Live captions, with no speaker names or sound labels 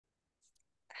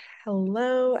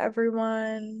Hello,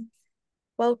 everyone.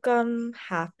 Welcome.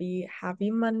 Happy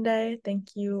Monday. Thank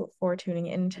you for tuning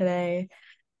in today.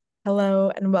 Hello,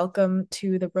 and welcome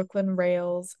to the Brooklyn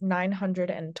Rail's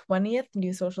 920th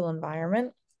New Social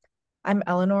Environment. I'm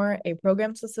Eleanor, a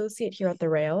programs associate here at the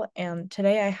Rail, and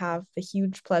today I have the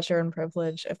huge pleasure and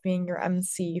privilege of being your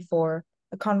MC for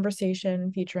a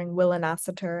conversation featuring Willa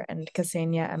Nasatir and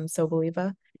Ksenia M.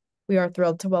 Soboleva. We are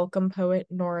thrilled to welcome poet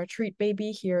Nora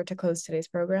Treatbaby here to close today's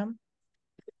program.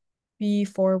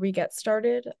 Before we get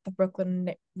started, the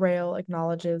Brooklyn Rail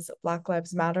acknowledges Black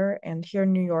Lives Matter, and here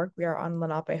in New York, we are on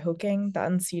Lenape-Hoking, the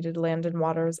unceded land and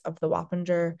waters of the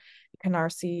Wappinger,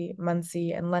 Canarsie,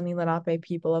 Munsee, and Lenni Lenape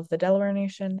people of the Delaware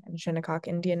Nation and Shinnecock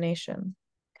Indian Nation.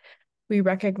 We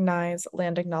recognize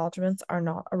land acknowledgements are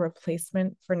not a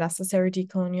replacement for necessary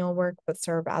decolonial work, but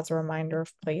serve as a reminder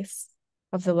of place,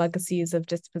 of the legacies of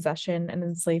dispossession and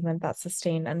enslavement that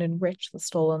sustain and enrich the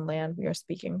stolen land we are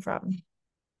speaking from.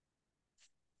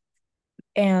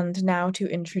 And now to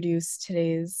introduce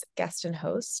today's guest and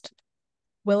host.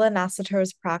 Willa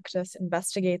Nasatir's practice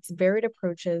investigates varied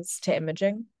approaches to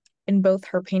imaging. In both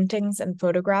her paintings and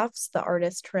photographs, the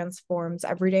artist transforms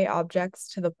everyday objects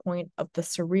to the point of the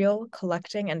surreal,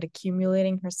 collecting and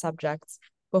accumulating her subjects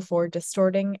before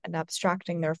distorting and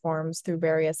abstracting their forms through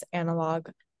various analog,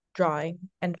 drawing,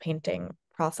 and painting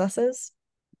processes.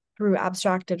 Through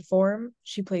abstracted form,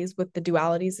 she plays with the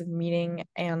dualities of meaning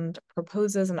and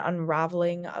proposes an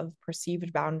unraveling of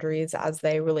perceived boundaries as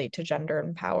they relate to gender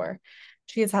and power.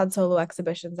 She has had solo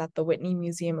exhibitions at the Whitney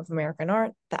Museum of American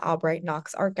Art, the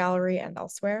Albright-Knox Art Gallery, and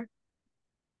elsewhere.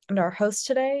 And our host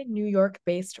today, New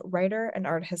York-based writer and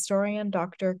art historian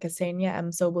Dr. Ksenia M.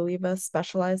 Soboleva,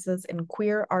 specializes in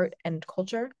queer art and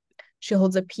culture. She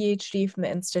holds a PhD from the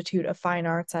Institute of Fine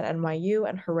Arts at NYU,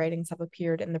 and her writings have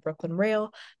appeared in the Brooklyn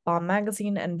Rail, Bomb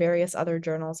Magazine, and various other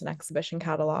journals and exhibition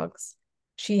catalogs.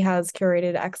 She has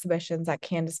curated exhibitions at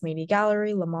Candace Meany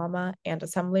Gallery, La Mama, and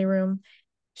Assembly Room.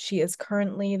 She is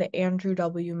currently the Andrew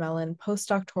W. Mellon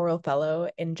Postdoctoral Fellow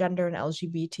in Gender and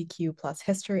LGBTQ+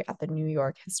 History at the New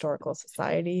York Historical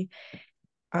Society.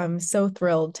 I'm so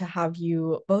thrilled to have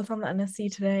you both on the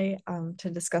NSE today to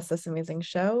discuss this amazing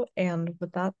show. And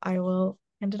with that, I will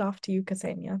hand it off to you,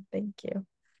 Ksenia. Thank you.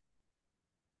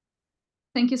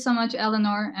 Thank you so much,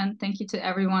 Eleanor, and thank you to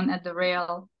everyone at the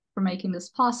Rail for making this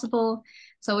possible.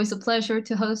 It's always a pleasure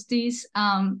to host these.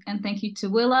 And thank you to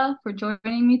Willa for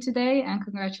joining me today, and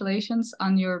congratulations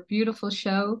on your beautiful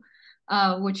show,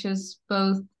 which is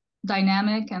both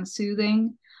dynamic and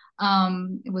soothing.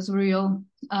 It was a real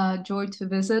joy to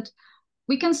visit.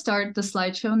 We can start the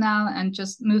slideshow now and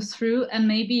just move through, and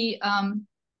maybe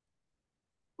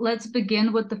let's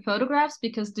begin with the photographs,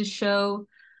 because the show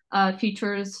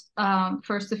features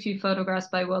first a few photographs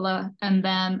by Willa and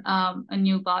then a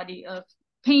new body of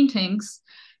paintings.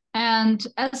 And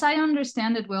as I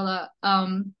understand it, Willa,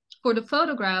 for the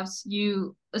photographs,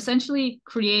 you essentially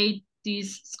create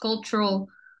these sculptural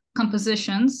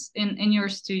compositions in your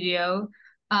studio,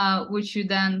 which you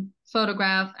then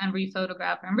photograph and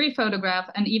rephotograph and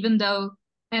rephotograph. And even though,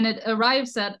 and it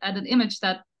arrives at an image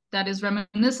that is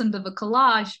reminiscent of a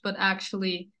collage, but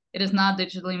actually it is not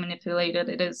digitally manipulated.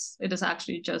 It is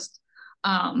actually just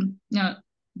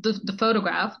the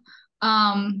photograph,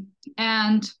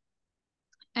 and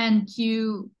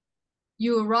you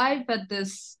arrive at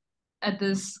this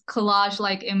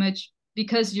collage-like image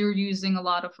because you're using a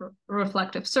lot of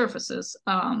reflective surfaces,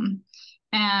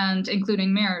 and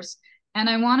including mirrors. And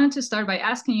I wanted to start by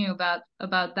asking you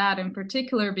about that in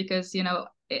particular, because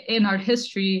in art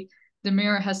history, the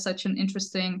mirror has such an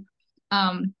interesting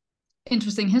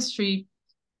history,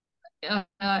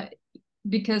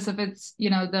 because of its,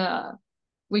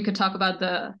 we could talk about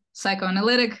the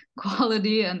psychoanalytic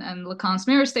quality and Lacan's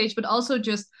mirror stage, but also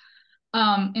just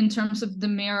in terms of the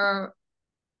mirror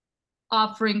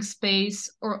offering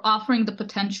space or offering the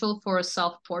potential for a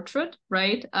self-portrait,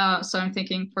 right? So I'm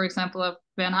thinking, for example, of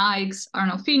Van Eyck's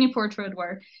Arnolfini portrait,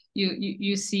 where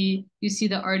you see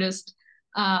the artist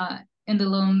in the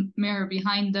lone mirror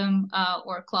behind them,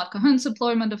 or Claude Cahun's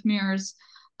employment of mirrors.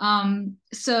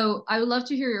 So I would love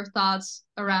to hear your thoughts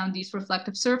around these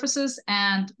reflective surfaces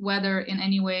and whether in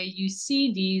any way you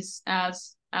see these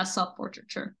as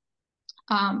self-portraiture.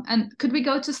 And could we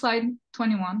go to slide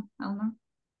 21, Eleanor?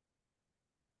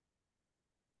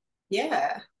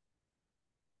 Yeah.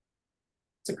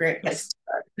 It's a great place to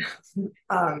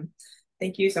start.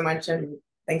 Thank you so much, and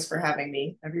thanks for having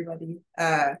me, everybody.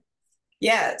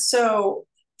 Yeah, so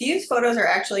these photos are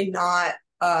actually not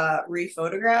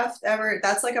rephotographed ever.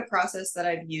 That's like a process that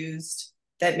I've used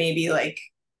that maybe like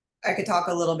I could talk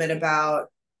a little bit about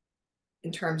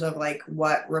in terms of like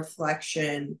what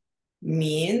reflection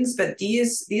means, but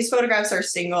these photographs are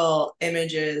single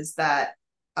images that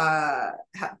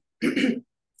have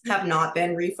have not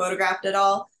been rephotographed at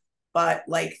all, but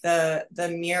like the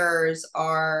mirrors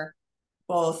are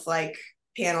both like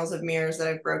panels of mirrors that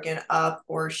I've broken up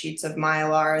or sheets of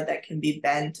mylar that can be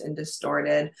bent and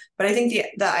distorted. But I think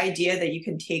the idea that you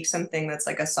can take something that's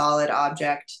like a solid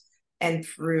object and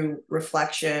through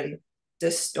reflection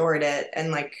distort it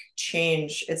and like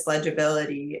change its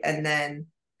legibility, and then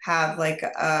have like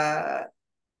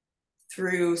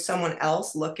through someone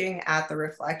else looking at the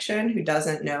reflection who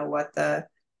doesn't know what the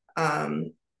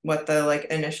like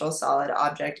initial solid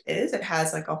object is, it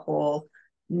has like a whole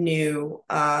new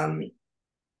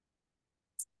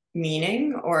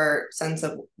meaning or sense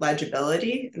of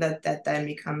legibility that then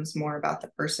becomes more about the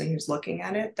person who's looking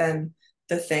at it than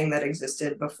the thing that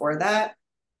existed before that.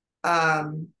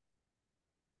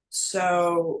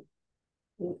 So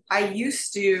I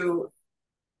used to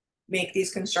make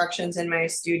these constructions in my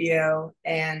studio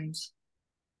and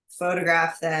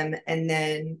photograph them, and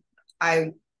then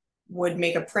I would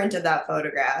make a print of that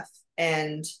photograph,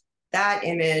 and that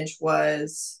image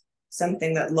was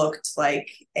something that looked like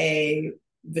a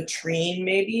vitrine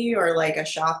maybe, or like a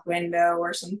shop window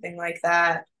or something like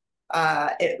that.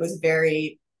 It was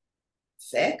very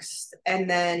fixed. And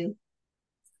then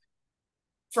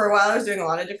for a while I was doing a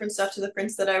lot of different stuff to the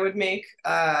prints that I would make,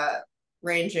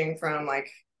 ranging from like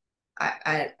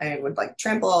I would like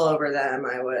trample all over them,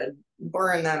 I would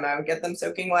burn them, I would get them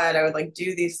soaking wet, I would like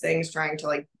do these things trying to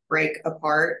like break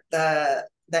apart the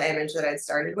image that I'd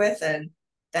started with. And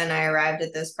then I arrived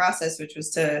at this process, which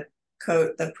was to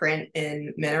coat the print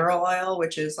in mineral oil,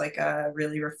 which is like a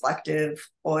really reflective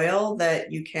oil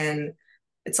that you can,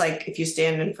 it's like if you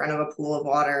stand in front of a pool of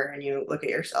water and you look at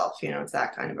yourself, you know, it's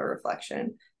that kind of a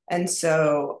reflection. And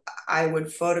so I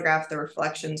would photograph the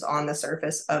reflections on the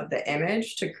surface of the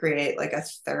image to create like a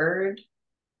third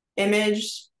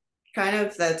image, kind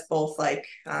of, that's both like,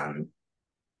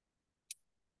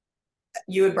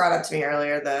 you had brought up to me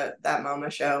earlier that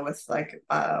MoMA show with like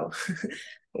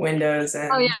windows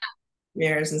and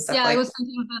mirrors and stuff. Yeah, like I was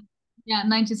thinking that. Yeah,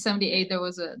 1978 there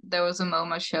was a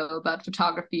MoMA show about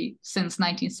photography since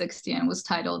 1960, and it was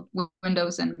titled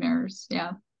Windows and Mirrors.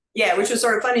 Yeah. Yeah, which was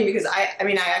sort of funny because I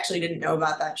mean I actually didn't know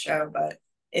about that show, but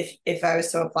if I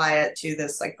was to apply it to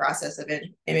this like process of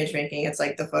image making, it's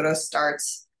like the photo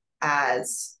starts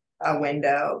as a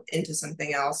window into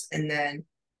something else, and then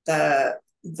the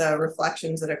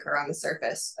reflections that occur on the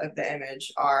surface of the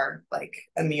image are like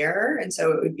a mirror. And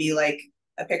so it would be like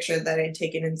a picture that I'd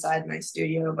taken inside my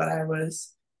studio, but I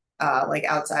was like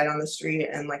outside on the street,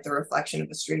 and like the reflection of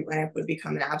a street lamp would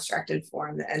become an abstracted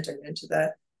form that entered into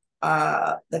the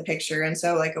picture. And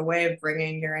so like a way of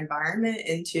bringing your environment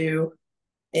into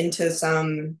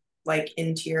some like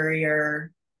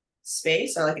interior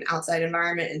space, or like an outside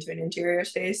environment into an interior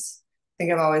space. I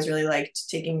think I've always really liked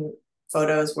taking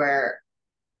photos where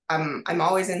I'm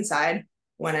always inside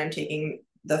when I'm taking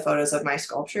the photos of my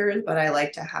sculptures, but I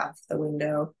like to have the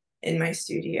window in my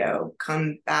studio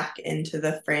come back into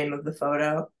the frame of the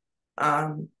photo,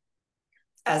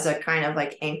 as a kind of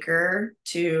like anchor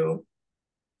to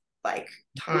like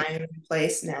time,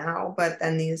 place, now. But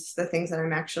then the things that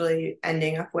I'm actually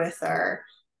ending up with are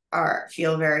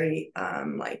feel very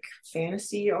like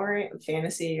fantasy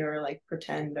or like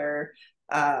pretend, or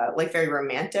like very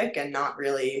romantic and not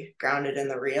really grounded in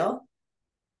the real.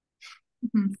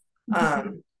 Mm-hmm.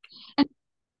 And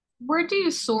where do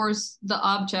you source the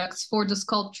objects for the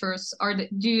sculptures?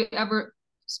 Do you ever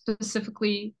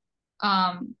specifically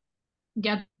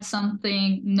get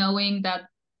something knowing that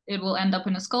it will end up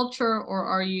in a sculpture,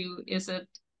 or is it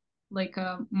like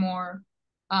a more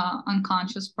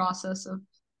unconscious process of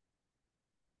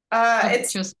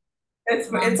it's just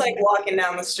it's like walking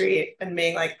down the street and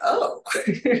being like, oh,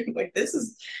 like this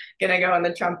is gonna go in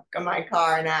the trunk of my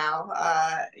car now.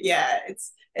 Yeah,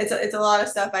 it's a lot of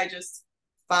stuff I just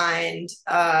find,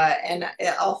 and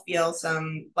I'll feel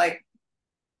some like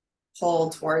pull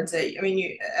towards it. I mean,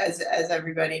 you, as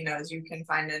everybody knows, you can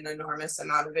find an enormous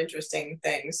amount of interesting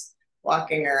things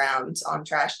walking around on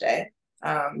trash day.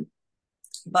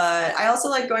 But I also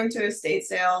like going to estate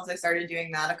sales. I started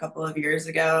doing that a couple of years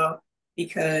ago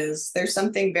because there's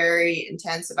something very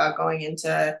intense about going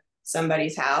into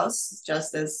somebody's house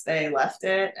just as they left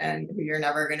it, and who you're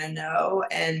never going to know.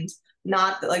 And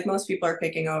not that like most people are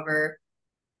picking over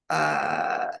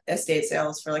estate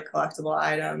sales for like collectible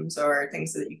items or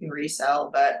things that you can resell,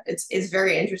 but it's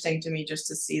very interesting to me just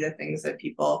to see the things that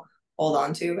people hold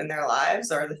on to in their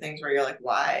lives, or the things where you're like,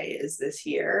 why is this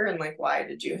here? And like, why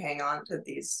did you hang on to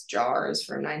these jars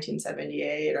from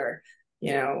 1978? Or,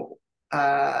 you know,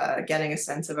 getting a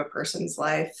sense of a person's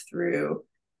life through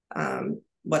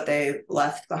what they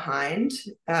left behind.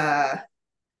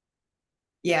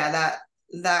 Yeah,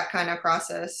 that kind of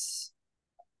process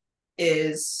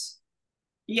is,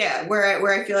 yeah,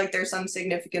 where I feel like there's some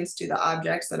significance to the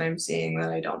objects that I'm seeing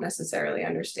that I don't necessarily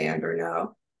understand or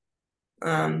know.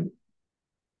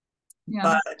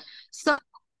 Yeah. But So,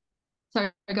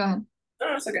 sorry, go ahead.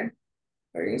 no, it's okay.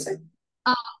 What are you gonna say?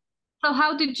 So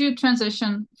how did you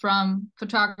transition from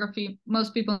photography?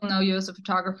 Most people know you as a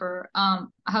photographer.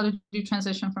 How did you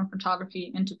transition from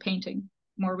photography into painting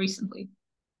more recently?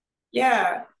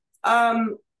 Yeah.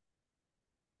 And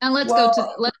let's Well,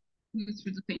 move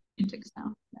through the paintings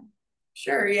now. Yeah.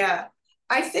 sure, yeah.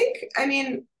 I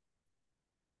mean,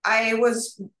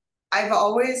 I've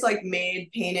always like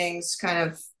made paintings kind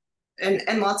of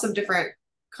and lots of different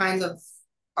kinds of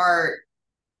art,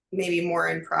 maybe more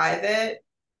in private.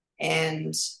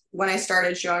 And when I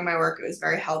started showing my work, it was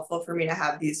very helpful for me to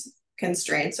have these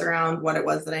constraints around what it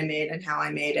was that I made and how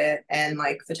I made it. And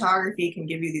like photography can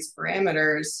give you these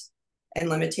parameters and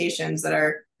limitations that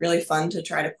are really fun to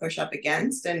try to push up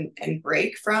against and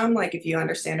break from. Like if you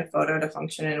understand a photo to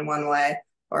function in one way,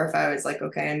 or if I was like,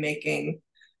 okay, I'm making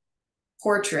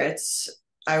portraits,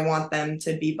 I want them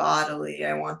to be bodily,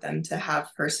 I want them to have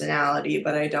personality,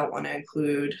 but I don't want to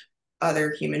include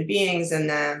other human beings in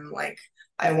them. Like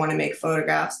I want to make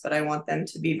photographs, but I want them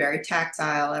to be very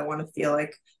tactile. I want to feel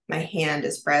like my hand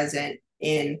is present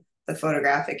in the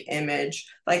photographic image.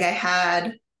 Like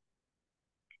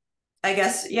I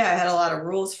guess, yeah, I had a lot of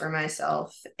rules for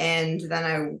myself. And then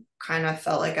I kind of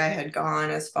felt like I had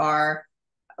gone as far,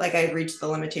 like I reached the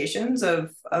limitations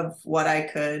of what I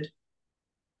could,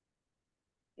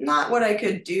 not what I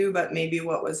could do, but maybe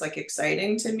what was like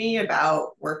exciting to me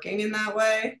about working in that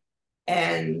way.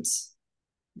 And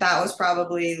that was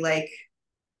probably like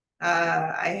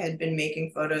I had been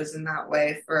making photos in that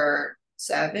way for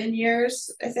 7 years,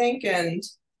 I think. And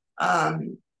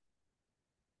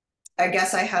I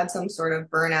guess I had some sort of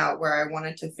burnout where I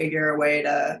wanted to figure a way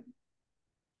to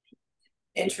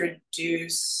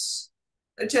introduce,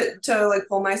 to like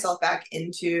pull myself back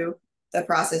into the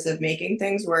process of making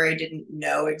things where I didn't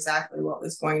know exactly what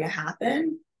was going to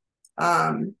happen.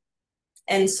 And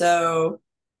so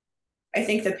I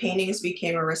think the paintings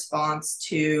became a response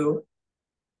to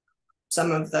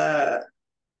some of the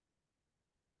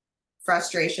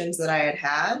frustrations that I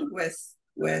had with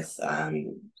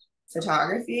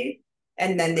photography,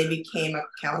 and then they became a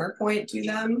counterpoint to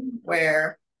them.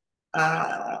 Where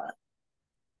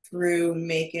through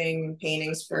making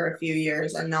paintings for a few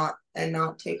years and not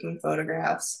taking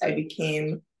photographs, I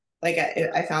became like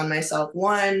I found myself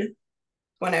when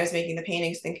I was making the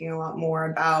paintings thinking a lot more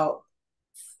about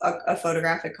a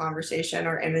photographic conversation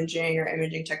or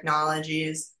imaging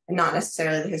technologies, and not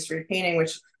necessarily the history of painting,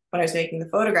 which when I was making the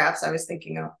photographs, I was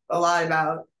thinking a lot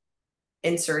about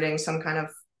inserting some kind of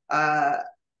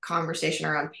conversation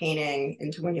around painting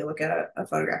into when you look at a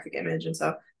photographic image. And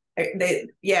so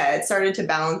it started to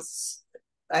balance.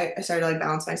 I started to like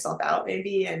balance myself out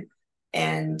maybe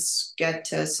and get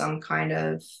to some kind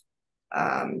of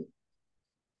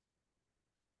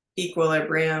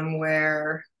equilibrium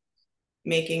where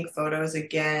making photos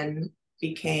again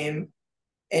became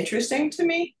interesting to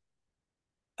me.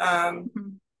 I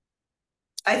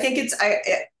think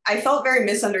I felt very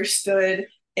misunderstood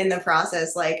in the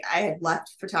process. Like I had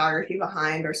left photography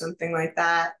behind or something like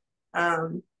that.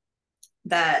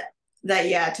 That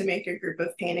yeah, to make a group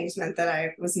of paintings meant that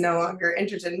I was no longer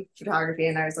interested in photography.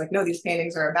 And I was like, no, these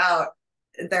paintings are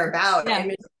they're about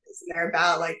images, and they're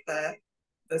about like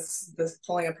this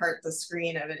pulling apart the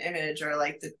screen of an image, or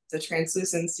like the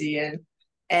translucency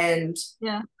and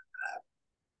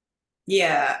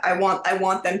yeah, I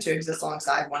want them to exist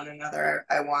alongside one another.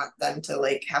 I want them to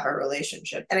like have a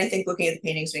relationship. And I think looking at the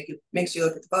paintings makes you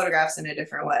look at the photographs in a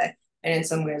different way. And in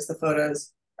some ways the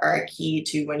photos are a key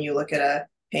to when you look at a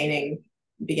painting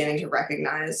beginning to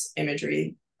recognize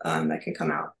imagery that can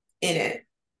come out in it.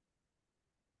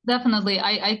 Definitely.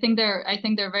 I think they're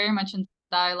very much in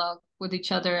dialogue with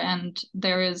each other, and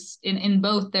there is in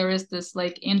both there is this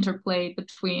like interplay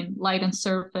between light and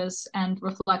surface and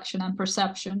reflection and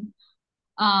perception.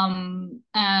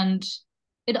 And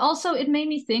it made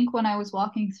me think when I was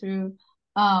walking through,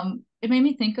 it made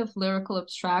me think of lyrical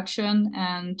abstraction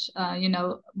and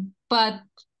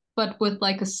but with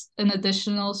like an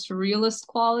additional surrealist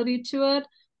quality to it.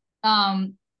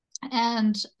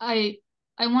 And I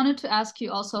wanted to ask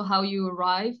you also how you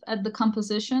arrive at the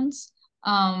compositions,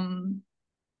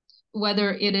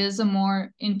 whether it is a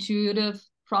more intuitive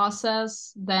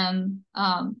process than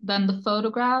the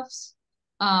photographs,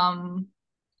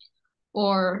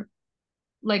 or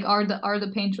like, are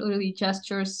the painterly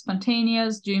gestures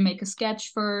spontaneous? Do you make a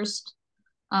sketch first?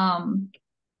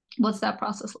 What's that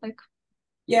process like?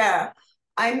 Yeah,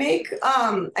 I make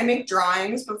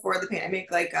drawings before the paint. I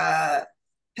make like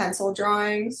pencil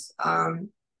drawings.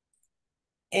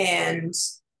 And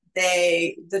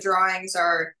the drawings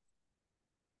are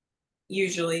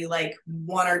usually like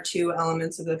one or two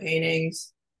elements of the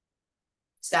paintings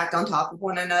stacked on top of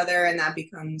one another, and that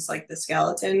becomes like the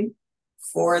skeleton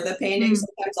for the painting.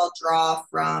 Sometimes I'll draw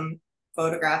from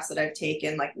photographs that I've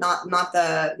taken, like not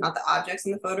the objects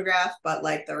in the photograph, but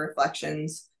like the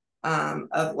reflections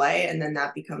of light, and then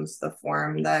that becomes the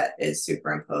form that is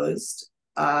superimposed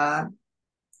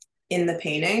in the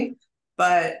painting.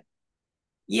 But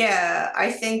yeah,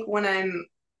 I think when I'm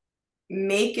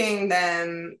making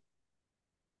them,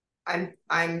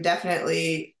 I'm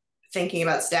definitely thinking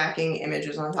about stacking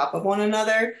images on top of one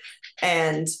another,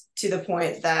 and to the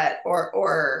point that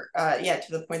to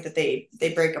the point that they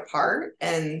break apart,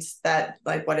 and that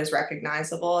like what is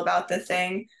recognizable about the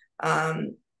thing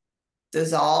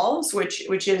dissolves,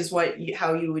 which is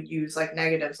how you would use like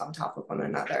negatives on top of one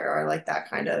another, or like that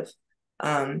kind of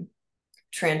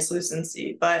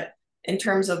translucency. But in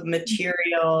terms of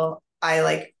material, I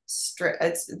like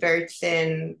it's very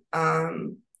thin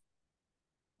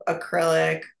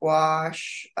acrylic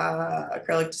gouache,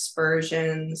 acrylic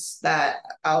dispersions that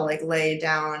I'll like lay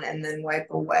down and then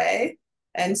wipe away.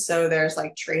 And so there's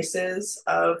like traces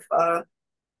of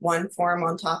one form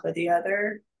on top of the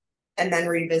other, and then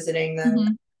revisiting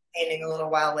the painting a little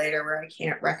while later where I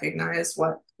can't recognize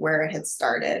where it had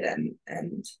started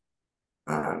and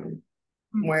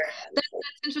where that's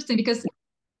interesting, because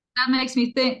that makes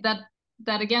me think that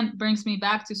again brings me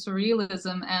back to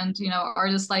surrealism, and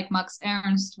artists like Max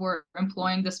Ernst were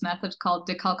employing this method called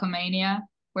decalcomania,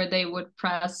 where they would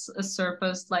press a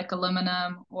surface like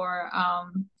aluminum or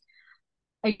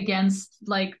against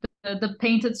like the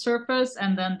painted surface,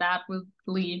 and then that would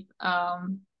leave a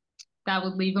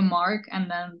mark, and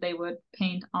then they would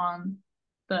paint on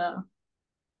that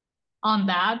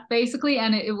basically,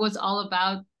 and it was all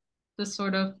about the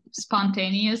sort of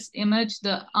spontaneous image,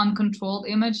 the uncontrolled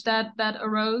image that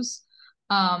arose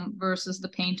versus the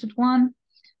painted one.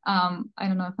 I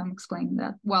don't know if I'm explaining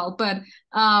that well, but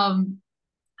I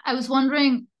was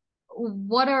wondering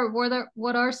what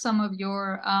are some of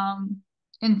your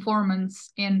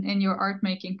informants in your art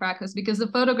making practice, because the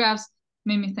photographs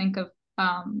made me think of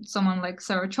someone like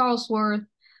Sarah Charlesworth,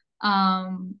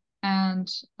 and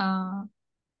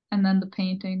then the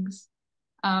paintings,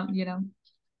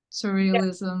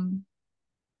 surrealism.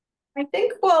 I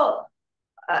think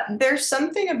there's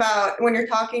something about when you're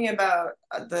talking about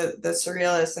the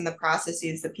surrealists and the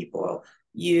processes that people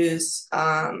use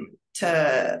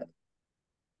to,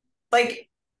 like,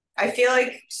 I feel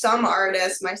like some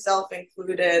artists, myself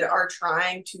included, are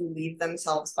trying to leave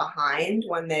themselves behind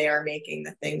when they are making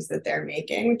the things that they're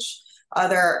making,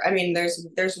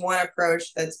 there's one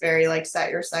approach that's very like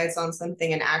set your sights on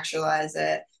something and actualize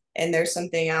it. And there's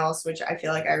something else which I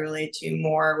feel like I relate to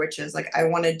more, which is like I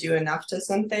want to do enough to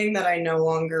something that I no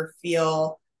longer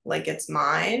feel like it's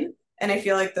mine. And I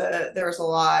feel like there was a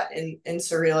lot in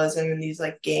surrealism and these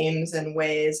like games and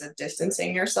ways of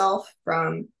distancing yourself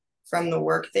from the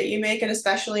work that you make, and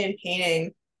especially in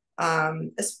painting,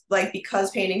 it's like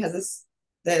because painting has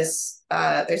there's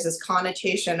this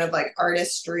connotation of like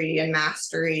artistry and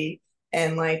mastery,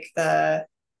 and like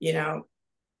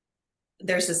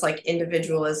there's this like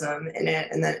individualism in it,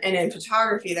 and in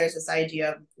photography there's this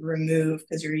idea of remove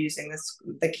because you're using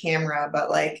the camera. But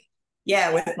like,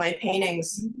 yeah, with my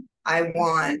paintings, I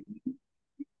want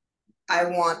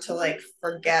to like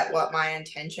forget what my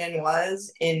intention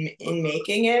was in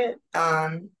making it,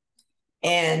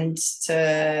 and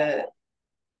to,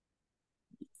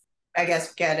 I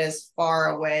guess, get as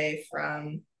far away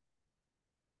from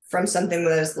something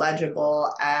that is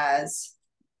legible as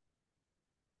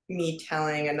me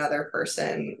telling another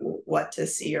person what to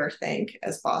see or think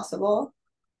as possible.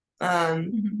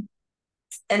 And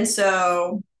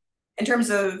so in terms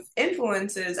of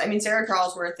influences, I mean, Sarah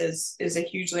Charlesworth is a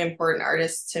hugely important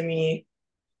artist to me,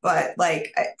 but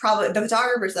like probably the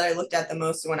photographers that I looked at the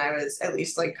most when I was at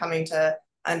least like coming to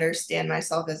understand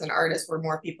myself as an artist were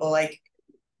more people like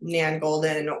Nan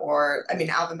Golden, or I mean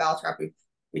Alvin Baltrop,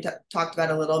 we talked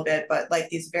about a little bit, but like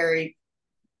these very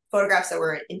photographs that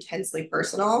were intensely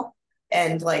personal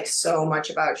and like so much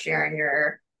about sharing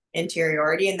your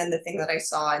interiority. And then the thing that I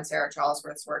saw in Sarah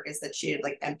Charlesworth's work is that she had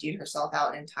like emptied herself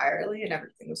out entirely, and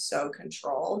everything was so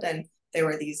controlled, and there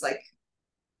were these like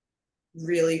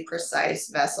really precise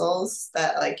vessels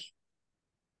that like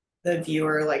the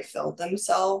viewer like filled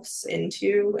themselves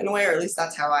into in a way, or at least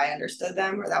that's how I understood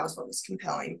them, or that was what was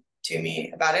compelling to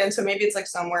me about it. And so maybe it's like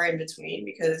somewhere in between,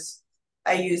 because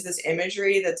I use this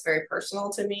imagery that's very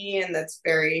personal to me and that's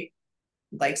very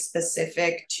like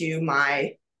specific to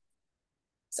my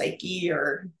psyche,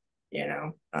 or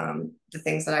the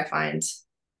things that I find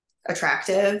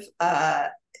attractive,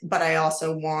 but I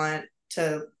also want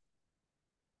to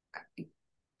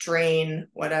drain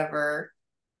whatever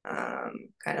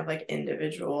kind of like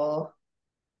individual,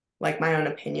 like my own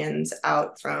opinions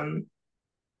out from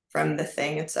the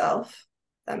thing itself,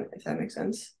 if that makes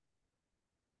sense.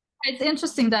 It's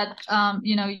interesting that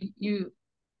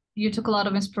you took a lot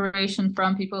of inspiration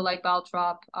from people like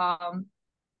Baltrop,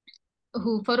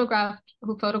 who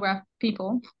photographed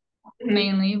people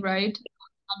mainly, right?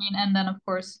 I mean, and then of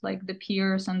course like the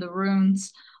piers and the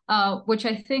runes, which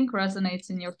I think resonates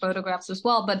in your photographs as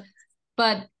well.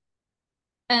 But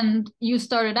and you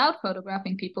started out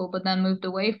photographing people, but then moved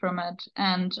away from it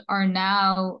and are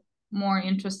now more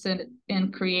interested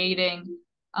in creating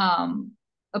a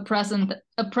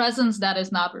presence that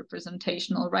is not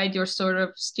representational, right? You're sort of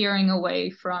steering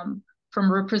away from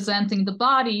representing the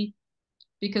body,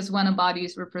 because when a body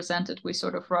is represented, we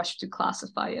sort of rush to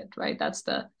classify it, right? That's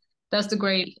the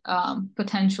great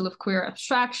potential of queer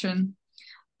abstraction.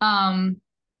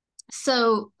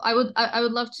 So I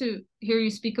would love to hear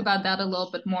you speak about that a little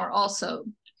bit more also.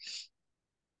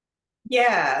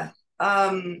 Yeah.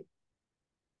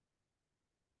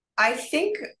 I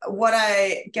think what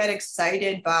I get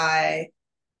excited by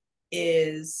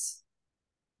is,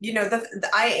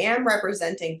 I am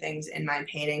representing things in my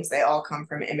paintings. They all come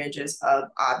from images of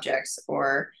objects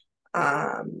or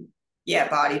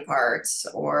body parts,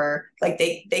 or like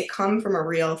they come from a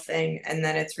real thing. And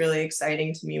then it's really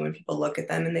exciting to me when people look at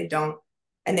them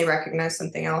and they recognize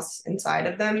something else inside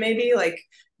of them. Maybe like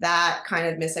that kind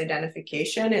of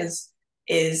misidentification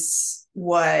is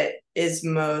what is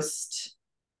most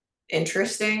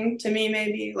interesting to me.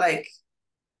 Maybe like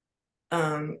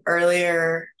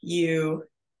earlier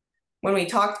when we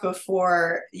talked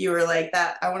before, you were like,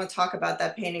 that I want to talk about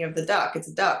that painting of the duck. It's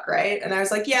a duck, right? And I was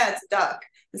like, yeah, it's a duck.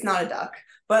 It's not a duck.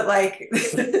 But like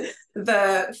the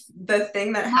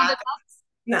thing that happens,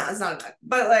 no, it's not a duck.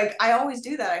 But like I always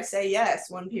do that. I say yes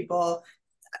when people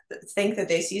think that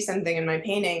they see something in my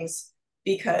paintings,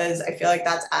 because I feel like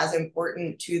that's as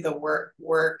important to the work,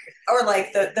 or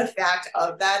like the fact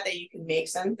of that you can make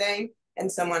something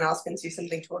and someone else can see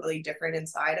something totally different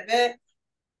inside of it,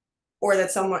 or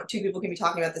that two people can be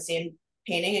talking about the same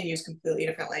painting and use completely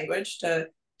different language to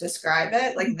describe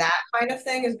it. Like that kind of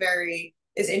thing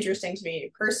is interesting to me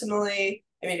personally.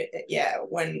 I mean, yeah,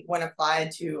 when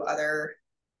applied to other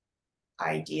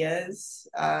ideas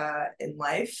in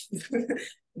life,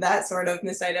 that sort of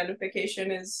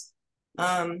misidentification is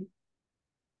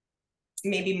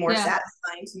maybe more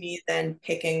satisfying to me than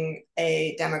picking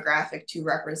a demographic to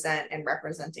represent and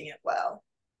representing it well.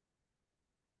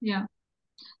 Yeah.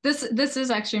 This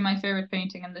is actually my favorite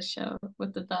painting in the show,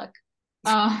 with the duck.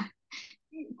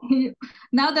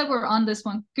 Now that we're on this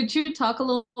one, could you talk a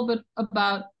little bit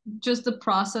about just the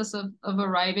process of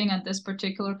arriving at this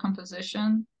particular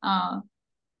composition? Now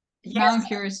I'm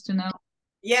curious to know.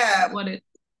 Yeah. What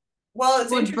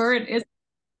bird is?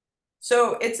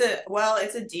 So it's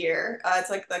a deer.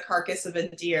 It's like the carcass of a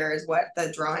deer is what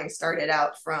the drawing started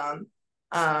out from.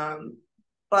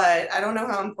 But I don't know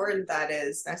how important that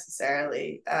is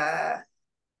necessarily. But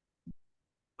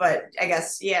I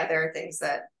guess, yeah, there are things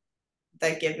that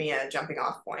give me a jumping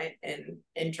off point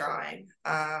in drawing.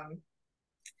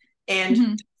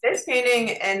 And this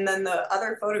painting, and then the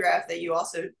other photograph that you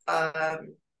also oh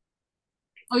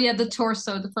yeah, the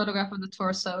torso, the photograph of the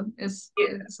torso is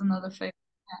another favorite.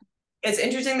 Yeah. It's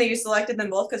interesting that you selected them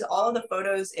both, because all of the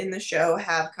photos in the show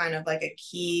have kind of like a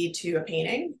key to a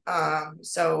painting.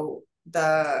 So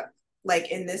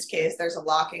like in this case, there's a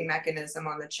locking mechanism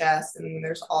on the chest, and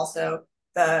there's also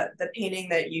the painting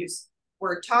that you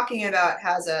were talking about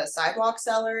has a sidewalk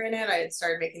cellar in it. I had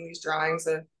started making these drawings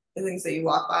of the things that you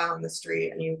walk by on the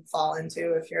street and you fall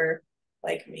into if you're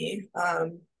like me.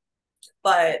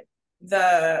 But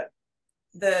there's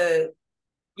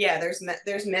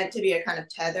meant to be a kind of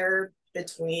tether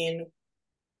between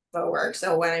the work.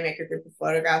 So when I make a group of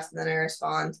photographs, and then I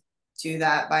respond to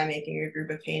that by making a group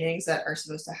of paintings that are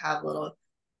supposed to have little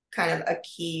kind of a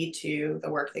key to the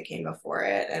work that came before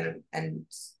it. And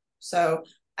so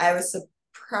I was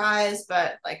surprised,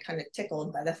 but like kind of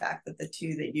tickled by the fact that the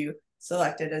two that you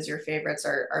selected as your favorites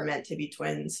are meant to be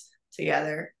twins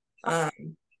together.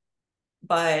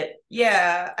 But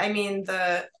yeah, I mean,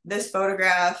 this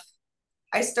photograph,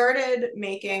 I started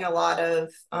making a lot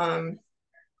of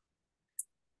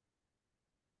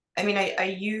I mean,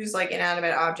 I use like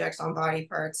inanimate objects on body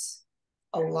parts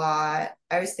a lot.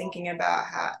 I was thinking about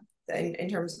how, in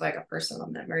terms of like a personal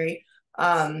memory.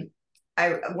 I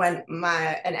when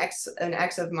an ex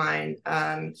of mine,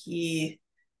 he,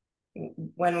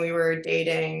 when we were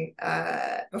dating,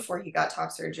 before he got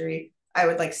top surgery, I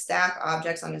would like stack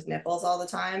objects on his nipples all the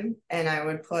time, and I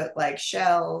would put like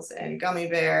shells and gummy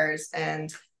bears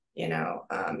and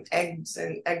eggs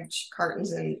and egg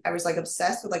cartons, and I was like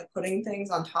obsessed with like putting things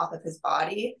on top of his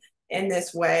body in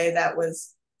this way that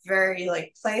was very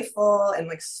like playful and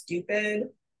like stupid,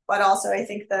 but also I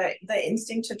think the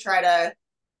instinct to try to,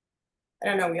 I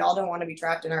don't know, we all don't want to be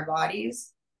trapped in our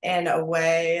bodies, and a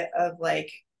way of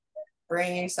like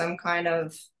bringing some kind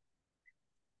of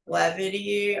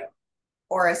levity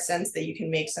or a sense that you can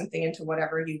make something into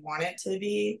whatever you want it to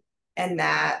be, and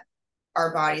that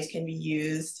our bodies can be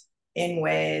used in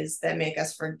ways that make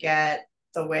us forget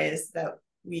the ways that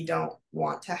we don't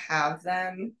want to have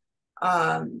them,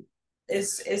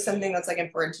 is something that's like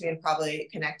important to me, and probably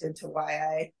connected to why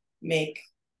I make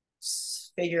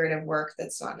figurative work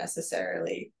that's not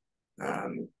necessarily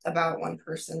about one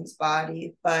person's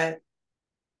body. But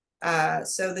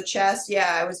so the chest,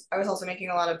 yeah, I was also making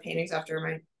a lot of paintings after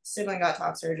my sibling got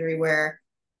top surgery, where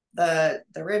the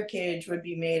rib cage would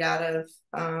be made out of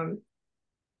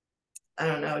I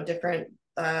don't know, different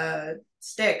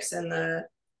sticks, and the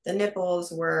nipples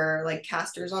were like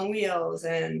casters on wheels,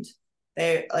 and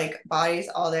they like bodies,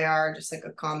 all they are just like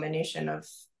a combination of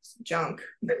junk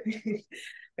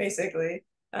basically.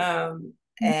 And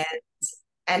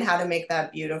how to make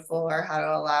that beautiful, or how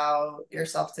to allow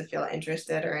yourself to feel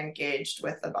interested or engaged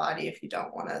with the body if you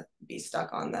don't want to be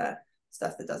stuck on the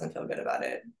stuff that doesn't feel good about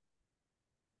it.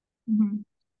 Mm-hmm.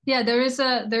 Yeah, there is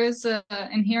a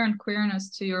inherent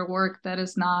queerness to your work that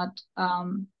is not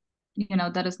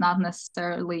that is not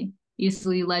necessarily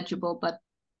easily legible, but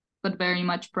very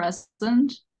much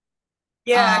present.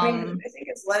 Yeah, I mean, I think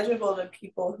it's legible to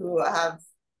people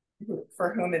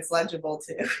for whom it's legible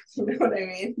to. You know what I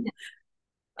mean?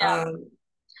 Yeah.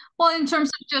 Well, in terms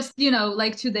of just,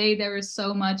 like today, there is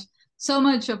so much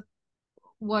of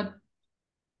what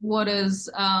is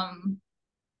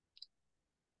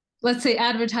let's say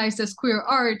advertised as queer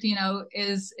art,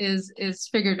 is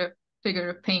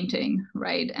figurative painting,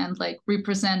 right? And like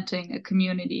representing a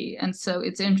community. And so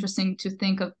it's interesting to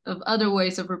think of other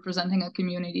ways of representing a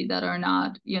community that are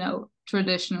not,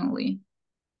 traditionally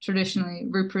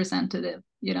representative,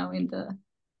 in the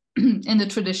in the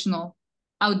traditional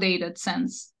outdated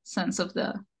sense of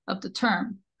the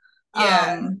term.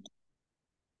 Yeah.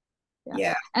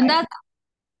 Yeah. And that,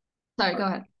 sorry, go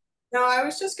ahead. No, I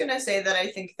was just gonna say that I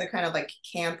think the kind of like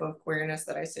camp of queerness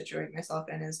that I situate myself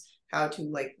in is how to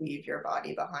like leave your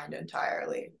body behind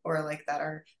entirely, or like that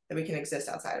we can exist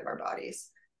outside of our bodies.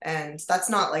 And that's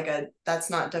not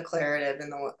declarative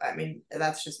in the, I mean,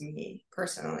 that's just me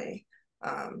personally.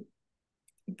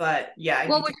 But yeah,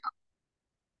 Well,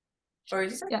 or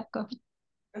did you say? Yeah, go ahead.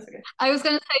 That's okay. I was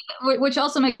going to say, which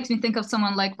also makes me think of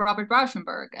someone like Robert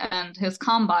Rauschenberg and his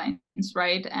combines,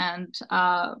 right? And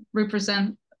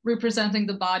representing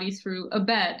the body through a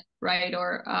bed, right?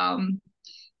 Or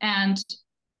and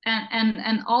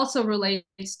also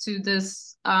relates to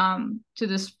this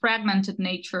fragmented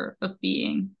nature of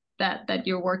being that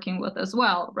you're working with as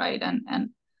well, right?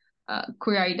 And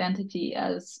queer identity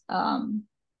as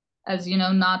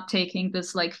not taking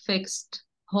this like fixed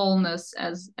wholeness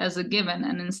as a given,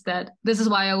 and instead, this is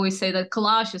why I always say that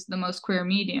collage is the most queer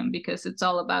medium, because it's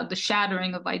all about the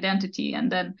shattering of identity and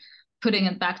then putting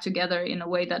it back together in a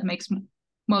way that makes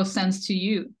most sense to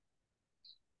you.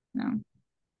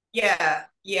 Yeah,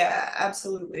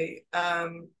 absolutely. I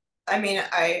mean,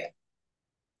 I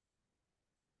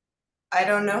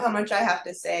don't know how much I have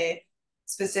to say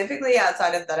specifically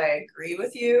outside of that I agree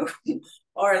with you,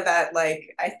 or that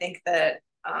like I think that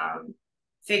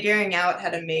figuring out how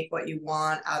to make what you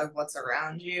want out of what's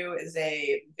around you is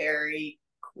a very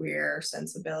queer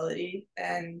sensibility,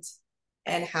 and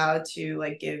how to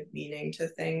like give meaning to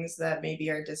things that maybe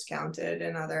are discounted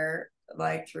in other,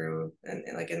 like through and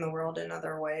like in the world in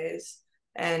other ways,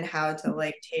 and how to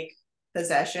like take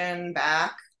possession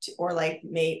back to, or like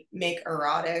make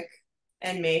erotic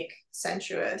and make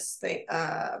sensuous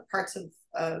parts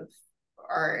of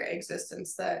our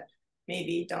existence that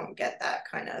maybe don't get that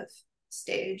kind of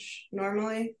stage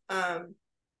normally.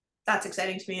 That's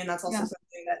exciting to me, and that's also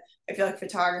something that I feel like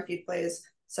photography plays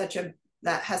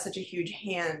that has such a huge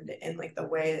hand in like the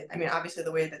way, I mean, obviously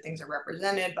the way that things are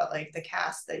represented, but like the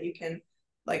cast that you can,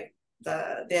 like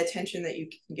the attention that you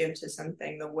can give to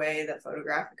something, the way that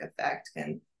photographic effect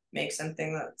can make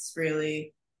something that's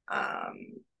really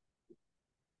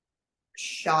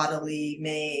shoddily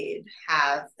made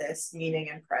have this meaning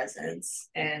and presence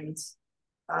and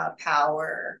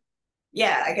power.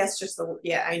 Yeah, I guess just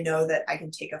I know that I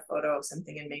can take a photo of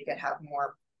something and make it have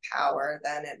more power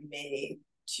than it may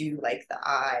to like the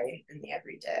eye in the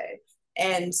everyday.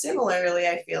 And similarly,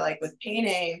 I feel like with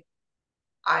painting,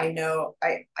 I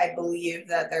believe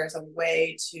that there's a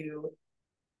way to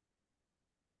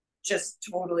just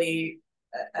totally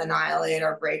annihilate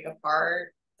or break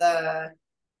apart the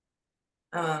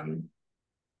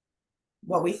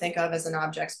what we think of as an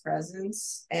object's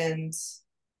presence, and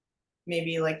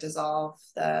maybe like dissolve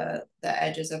the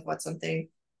edges of what something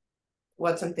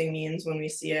means when we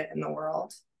see it in the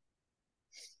world.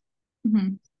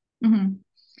 Mm-hmm. Mm-hmm.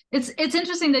 It's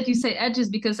interesting that you say edges,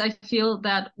 because I feel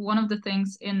that one of the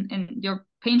things in your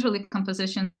painterly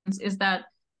compositions is that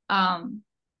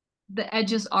the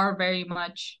edges are very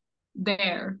much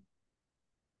there.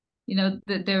 You know,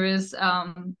 there is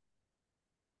a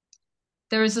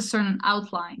certain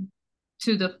outline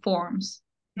to the forms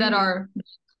that are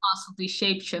constantly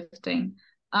shape-shifting.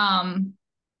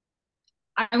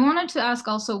 I wanted to ask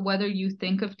also whether you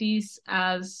think of these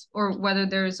as, or whether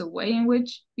there is a way in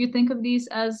which you think of these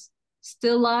as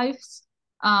still lifes,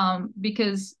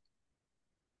 because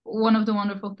one of the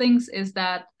wonderful things is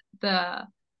that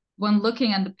when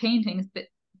looking at the paintings,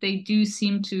 they do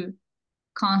seem to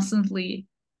constantly,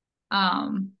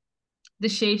 the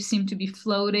shapes seem to be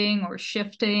floating or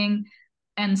shifting,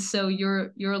 and so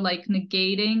you're like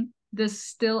negating this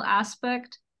still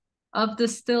aspect of the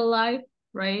still life,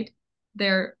 right?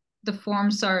 The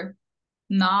forms are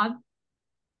not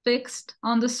fixed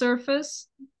on the surface,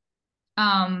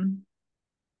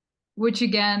 which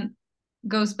again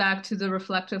goes back to the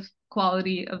reflective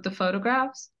quality of the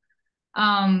photographs.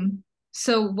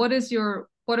 So what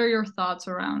are your thoughts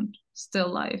around still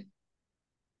life?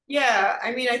 Yeah,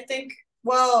 I mean, I think,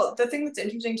 well, the thing that's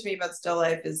interesting to me about still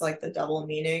life is like the double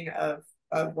meaning of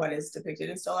what is depicted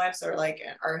in still life. So like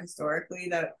are historically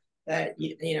that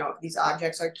you know, these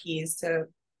objects are keys to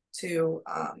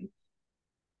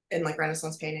in like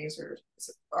Renaissance paintings,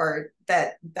 or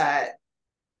that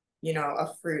you know,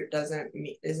 a fruit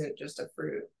isn't just a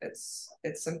fruit, it's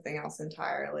something else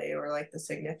entirely, or like the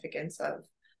significance of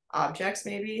objects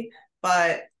maybe.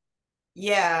 But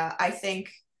yeah, I think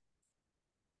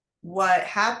what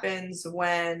happens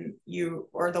when you,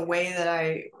 or the way that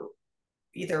I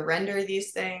either render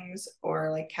these things or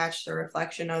like catch the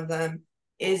reflection of them,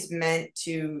 is meant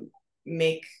to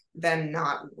make them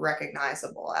not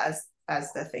recognizable as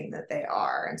the thing that they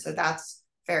are. And so that's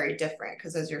very different,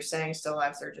 because as you're saying, still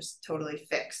lives are just totally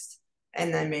fixed,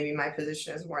 and then maybe my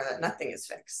position is more that nothing is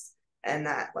fixed, and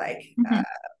that like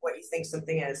what you think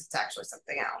something is, it's actually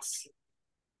something else.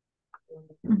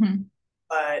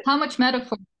 But how much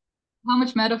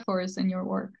metaphor is in your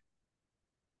work?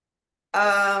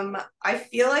 I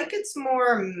feel like it's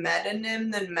more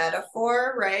metonym than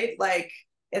metaphor, right? Like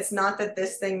it's not that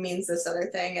this thing means this other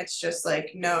thing, it's just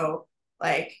like, no,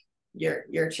 like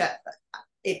your chest,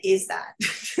 it is that.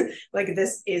 Like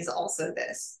this is also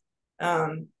this.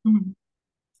 And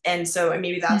so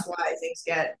maybe that's why things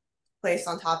get placed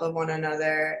on top of one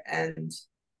another, and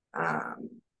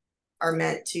are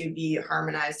meant to be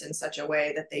harmonized in such a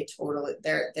way that they totally,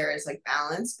 there is like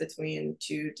balance between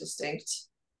two distinct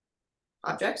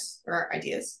objects or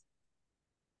ideas.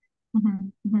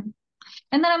 And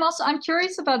then I'm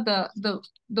curious about the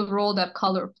role that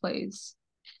color plays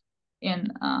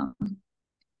in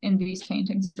these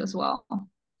paintings as well.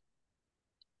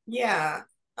 Yeah.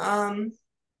 I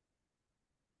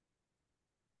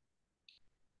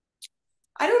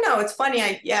don't know. It's funny.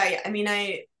 I mean,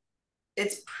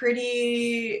 it's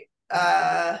pretty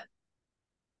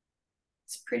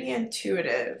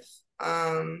intuitive.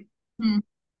 I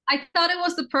thought it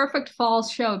was the perfect fall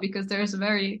show because there's a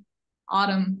very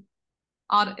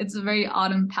it's a very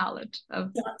autumn palette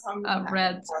of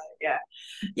reds.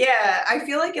 Yeah. I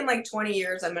feel like in like 20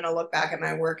 years, I'm going to look back at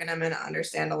my work and I'm going to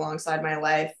understand alongside my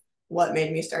life what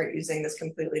made me start using this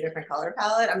completely different color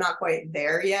palette. I'm not quite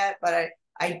there yet, but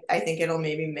I think it'll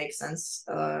maybe make sense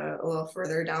a little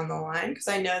further down the line, because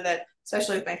I know that,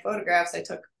 especially with my photographs, I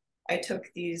took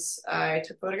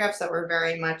photographs that were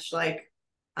very much like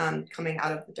coming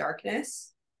out of the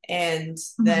darkness, and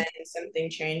then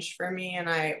something changed for me, and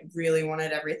I really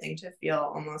wanted everything to feel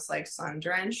almost like sun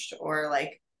drenched, or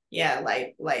like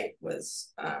light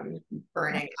was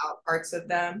burning out parts of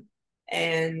them,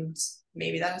 and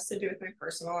maybe that has to do with my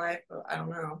personal life, but I don't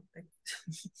know.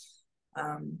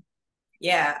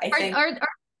 Yeah, I think. Are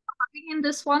hugging in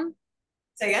this one?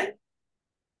 Say again?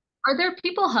 Are there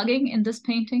people hugging in this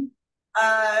painting?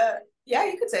 Yeah,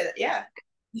 you could say that.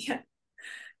 Yeah.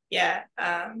 Yeah.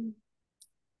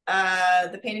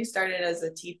 The painting started as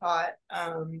a teapot,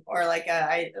 or like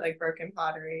I like broken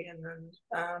pottery, and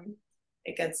then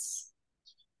it gets,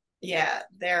 yeah,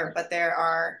 but there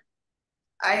are,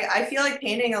 I feel like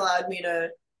painting allowed me to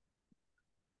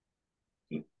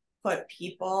put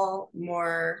people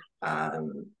more,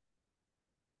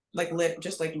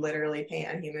 just like literally paint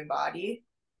a human body,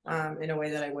 in a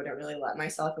way that I wouldn't really let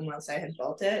myself unless I had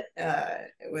built it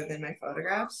within my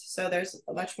photographs. So there's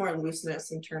much more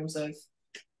looseness in terms of,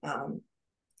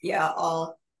 yeah,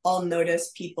 I'll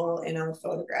notice people in a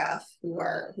photograph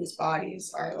whose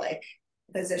bodies are like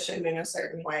positioned in a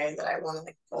certain way that I want to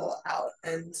like pull out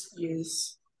and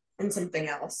use in something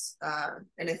else,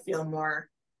 and I feel more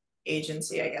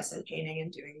agency, I guess, in painting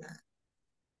and doing that.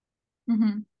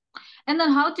 Mm-hmm. And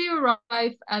then how do you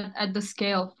arrive at the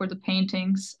scale for the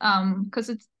paintings?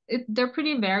 Because they're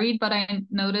pretty varied, but I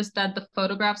noticed that the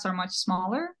photographs are much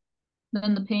smaller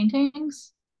than the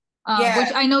paintings, Yeah.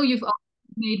 which I know you've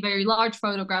made very large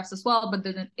photographs as well, but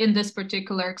then in this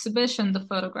particular exhibition, the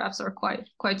photographs are quite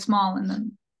small, and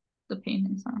then the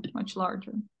paintings are much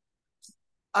larger.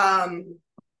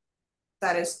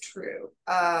 That is true.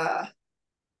 I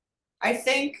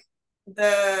think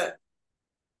the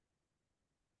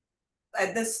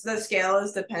scale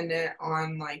is dependent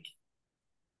on like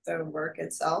the work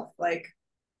itself. Like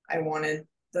I wanted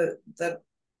the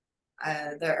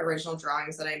original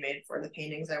drawings that I made for the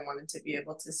paintings, I wanted to be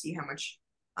able to see how much,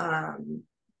 I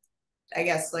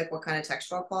guess, like what kind of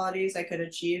textural qualities I could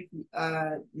achieve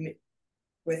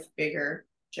with bigger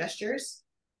gestures.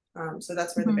 So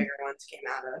that's where the bigger ones came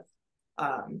out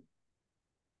of.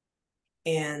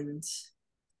 And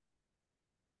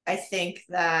I think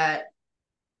that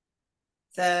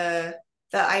the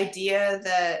idea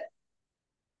that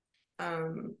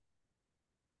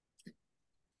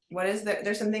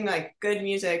there's something like good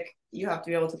music, you have to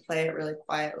be able to play it really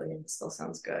quietly and it still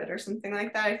sounds good, or something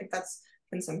like that. I think that's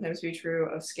can sometimes be true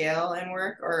of scale and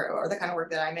work, or the kind of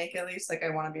work that I make, at least. Like I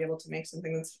want to be able to make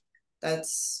something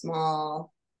that's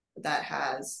small, that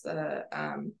has the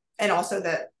and also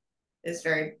that is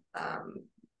very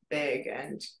big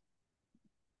and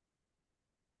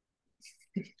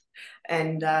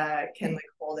can like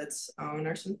hold its own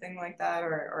or something like that,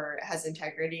 or has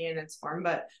integrity in its form.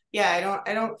 But yeah,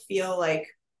 I don't feel like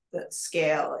the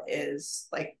scale is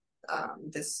like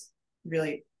this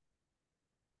really,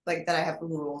 like that I have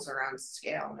rules around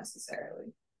scale necessarily.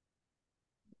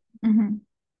 Mm-hmm.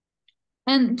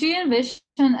 And do you envision,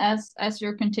 as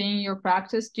you're continuing your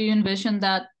practice, do you envision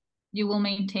that you will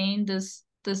maintain this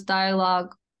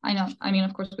dialogue? I know, I mean,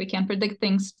 of course, we can't predict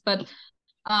things, but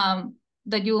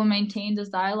that you will maintain this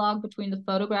dialogue between the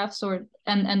photographs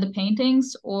and the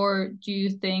paintings, or do you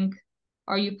think,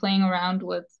 are you playing around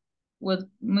with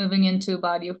moving into a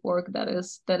body of work that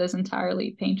is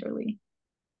entirely painterly?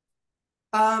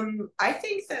 I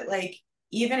think that like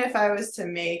even if I was to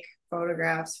make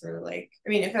photographs for like, I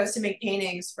mean, if I was to make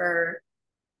paintings for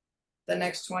the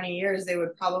next 20 years, they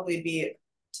would probably be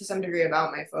to some degree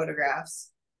about my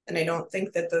photographs. And I don't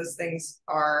think that those things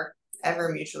are ever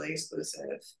mutually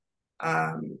exclusive.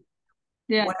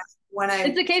 Yeah. When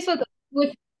it's the case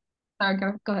with sorry,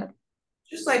 go ahead.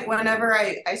 Just like whenever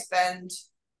I spend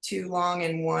too long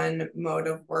in one mode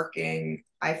of working,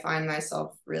 I find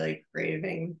myself really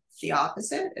craving the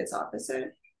opposite, its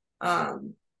opposite.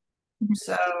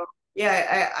 So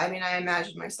yeah, I mean, I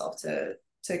imagine myself to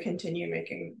continue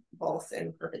making both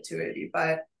in perpetuity,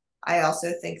 but I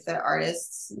also think that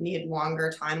artists need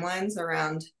longer timelines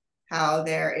around how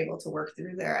they're able to work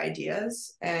through their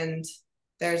ideas. And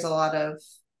there's a lot of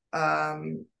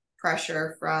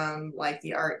pressure from like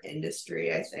the art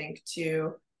industry, I think,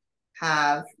 to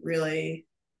have really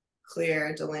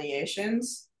clear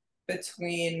delineations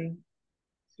between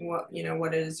what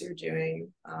it is you're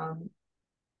doing.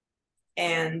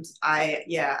 And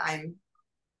I'm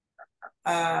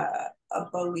a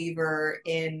believer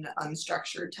in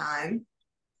unstructured time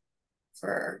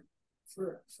for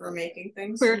making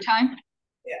things. For your time?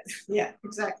 Yeah,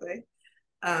 exactly.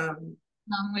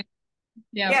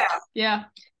 Yeah.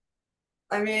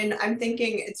 I mean, I'm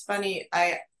thinking it's funny.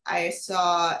 I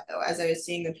saw, as I was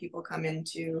seeing the people come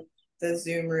into the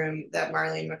Zoom room, that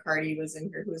Marlene McCarty was in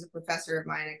here, who was a professor of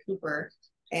mine at Cooper.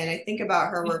 And I think about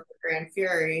her work with Grand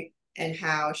Fury and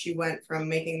how she went from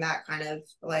making that kind of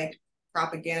like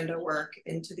propaganda work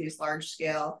into these large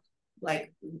scale,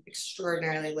 like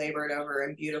extraordinarily labored over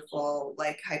and beautiful,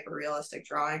 like hyper realistic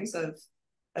drawings of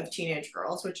teenage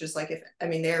girls, which is like,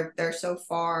 they're so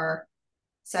far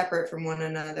separate from one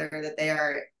another that they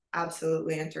are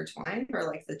absolutely intertwined, or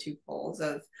like the two poles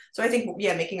of. So I think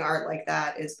making art like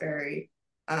that is very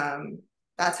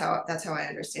that's how I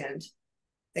understand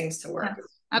things to work. Yes,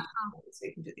 absolutely. So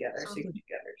you can do the other, so you can do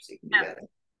the other, so you can do Yeah. the other.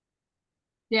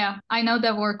 Yeah, I know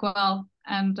that work well.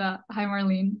 And hi,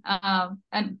 Marlene.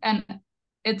 And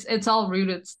it's all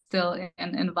rooted still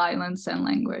in violence and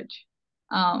language.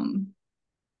 And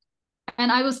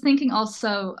I was thinking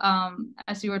also,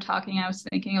 as you were talking, I was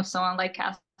thinking of someone like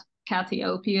Kathy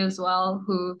Opie as well,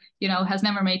 who, you know, has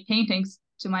never made paintings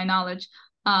to my knowledge,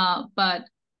 but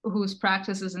whose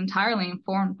practice is entirely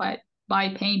informed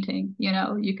by painting. You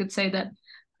know, you could say that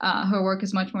her work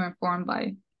is much more informed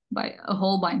by a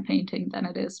Holbein painting than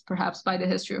it is perhaps by the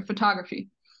history of photography,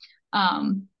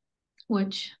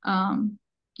 which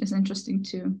is interesting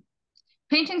too.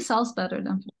 Painting sells better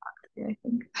than photography, I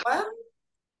think. Well,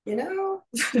 you know,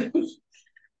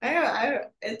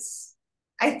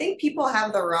 I think people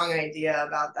have the wrong idea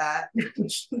about that.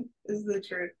 Is the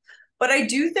truth. But I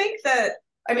do think that,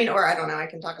 I mean, or I don't know, I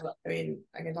can talk about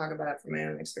it from my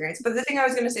own experience. But the thing I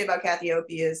was going to say about Kathy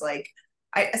Opie is like,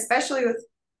 especially with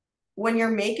when you're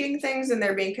making things and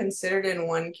they're being considered in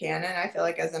one canon, I feel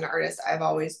like as an artist, I've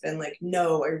always been like,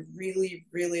 no, I really,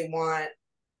 really want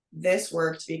this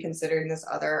work to be considered in this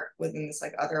other, within this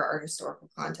like other art historical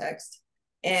context.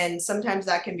 And sometimes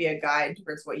that can be a guide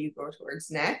towards what you go towards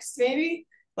next, maybe.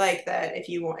 Like that if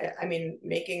you want, I mean,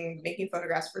 making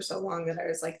photographs for so long that I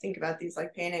was like, think about these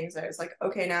like paintings. I was like,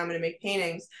 okay, now I'm gonna make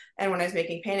paintings. And when I was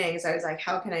making paintings, I was like,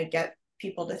 how can I get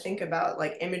people to think about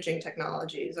like imaging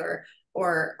technologies or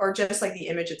just like the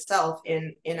image itself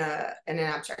in an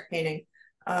abstract painting.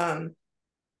 And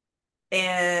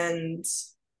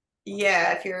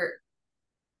yeah,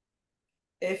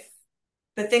 if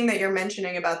the thing that you're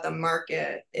mentioning about the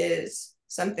market is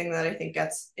something that I think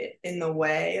gets in the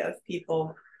way of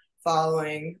people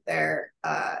following their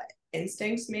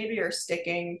instincts maybe, or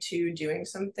sticking to doing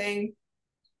something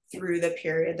through the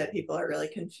period that people are really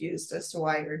confused as to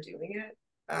why you're doing it.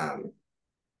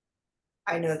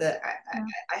 I know that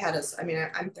I had a, I mean,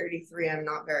 I'm 33. I'm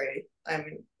not very, I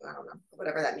mean, I don't know,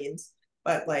 whatever that means,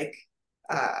 but like,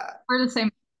 We're the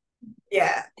same.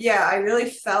 yeah, I really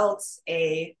felt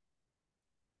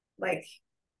like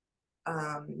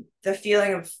the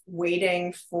feeling of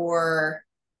waiting for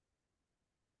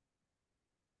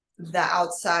the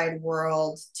outside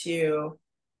world to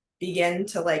begin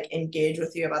to like engage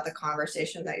with you about the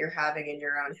conversation that you're having in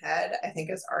your own head. I think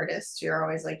as artists, you're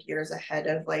always like years ahead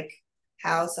of like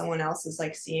how someone else is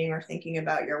like seeing or thinking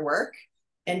about your work,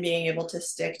 and being able to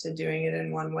stick to doing it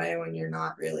in one way when you're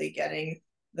not really getting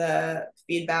the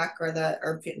feedback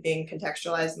or being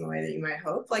contextualized in the way that you might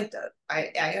hope. Like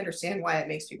I understand why it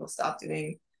makes people stop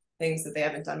doing things that they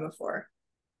haven't done before.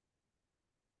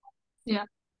 Yeah,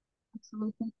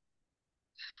 absolutely.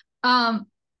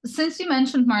 Since you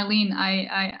mentioned Marlene,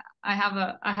 I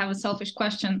have a selfish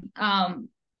question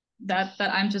that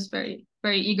I'm just very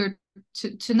eager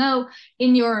to know.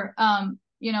 In your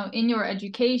you know, in your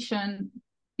education,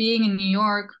 being in New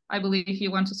York, I believe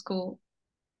you went to school,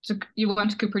 you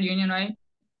went to Cooper Union, right?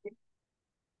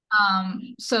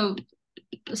 So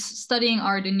studying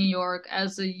art in New York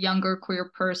as a younger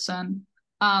queer person,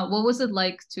 what was it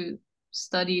like to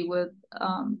study with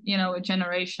you know, a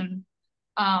generation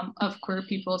of queer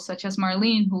people such as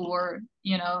Marlene, who were,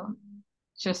 you know,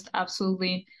 just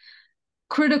absolutely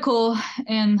critical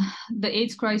in the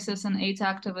AIDS crisis and AIDS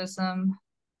activism,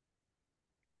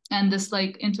 and this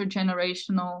like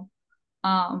intergenerational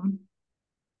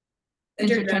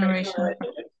intergenerational.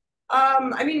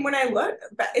 I mean, when I look,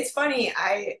 it's funny.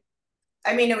 I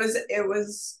mean, it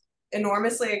was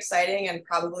enormously exciting and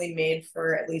probably made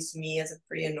for at least me as a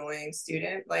pretty annoying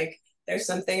student. Like there's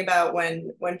something about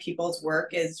when people's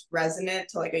work is resonant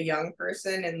to like a young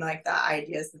person, and like the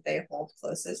ideas that they hold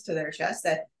closest to their chest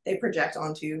that they project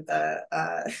onto the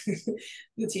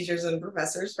the teachers and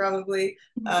professors probably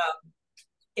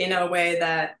in a way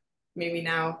that maybe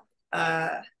now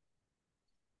I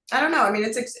don't know. I mean,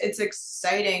 it's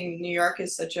exciting. New York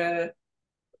is such a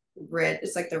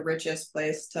it's like the richest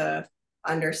place to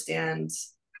understand,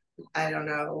 I don't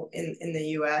know, in the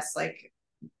US, like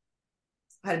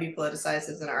how to be politicized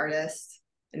as an artist,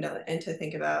 and to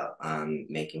think about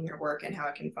making your work and how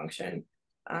it can function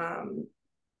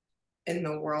in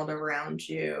the world around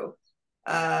you.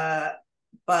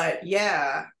 But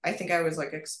yeah, I think I was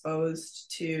like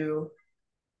exposed to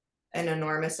an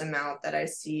enormous amount that I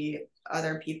see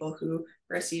other people who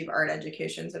receive art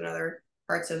educations in other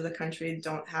parts of the country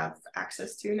don't have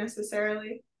access to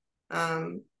necessarily.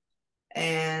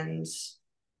 And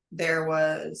there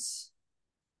was,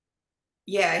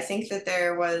 yeah, I think that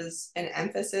there was an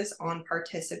emphasis on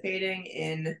participating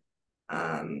in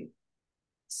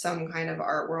some kind of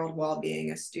art world while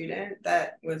being a student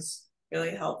that was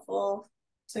really helpful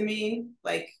to me.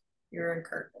 Like you're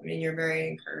very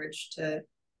encouraged to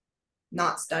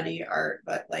not study art,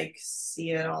 but like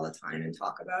see it all the time and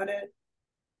talk about it.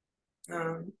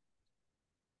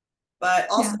 But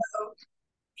also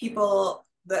people,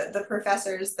 the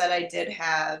professors that I did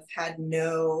have had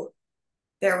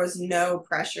there was no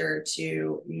pressure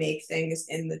to make things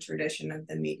in the tradition of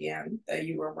the medium that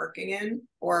you were working in,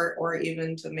 or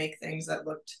even to make things that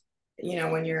looked,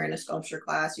 when you're in a sculpture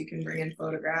class, you can bring in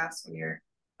photographs. When you're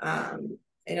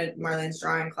in a Marlene's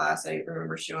drawing class, I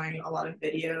remember showing a lot of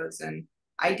videos, and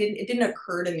it didn't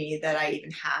occur to me that I even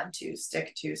had to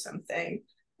stick to something,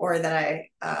 or that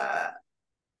I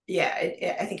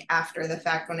think after the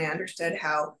fact, when I understood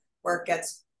how work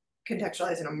gets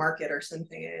contextualized in a market or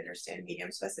something, I understand medium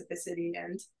specificity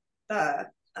and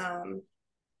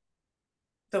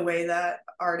the way that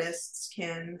artists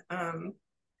can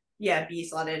be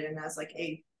slotted in as like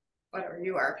a whatever.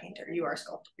 You are a painter, you are a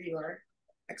sculptor, you are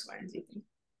X, Y, and Z thing.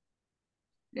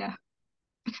 Yeah.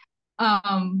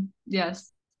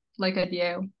 Yes, like at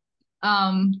Yale.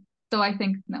 So I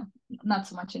think no, not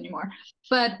so much anymore.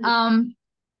 But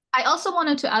I also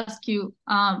wanted to ask you,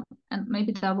 and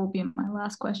maybe that will be my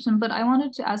last question, but I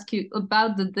wanted to ask you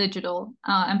about the digital,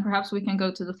 and perhaps we can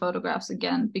go to the photographs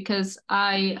again, because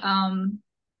I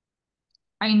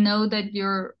know that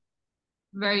you're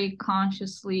very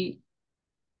consciously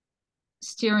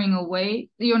steering away.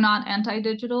 You're not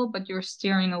anti-digital, but you're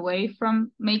steering away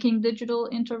from making digital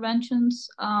interventions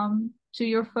to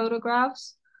your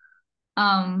photographs,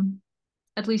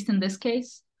 at least in this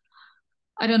case.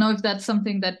 I don't know if that's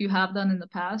something that you have done in the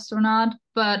past or not,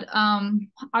 but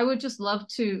I would just love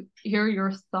to hear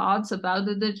your thoughts about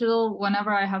the digital.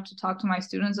 Whenever I have to talk to my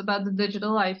students about the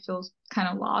digital, I feel kind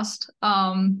of lost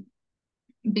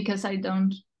because I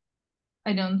don't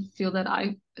feel that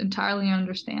I entirely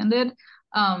understand it.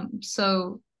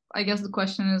 So I guess the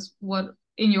question is, what,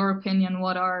 in your opinion,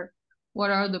 what are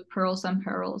the pearls and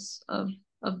perils of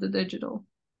the digital?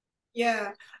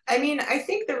 Yeah, I mean, I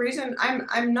think the reason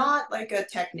I'm not like a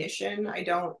technician, I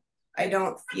don't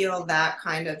feel that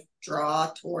kind of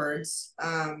draw towards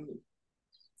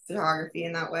photography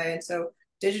in that way. And so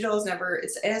digital is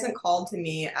it hasn't called to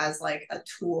me as like a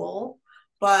tool,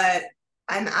 but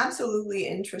I'm absolutely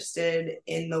interested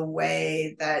in the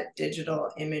way that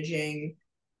digital imaging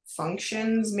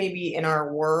functions, maybe in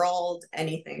our world.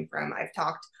 Anything from, I've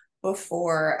talked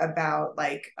before about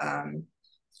like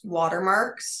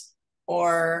watermarks,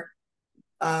 or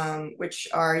which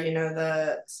are,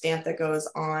 the stamp that goes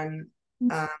on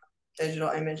digital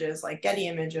images like Getty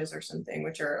images or something,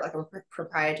 which are like a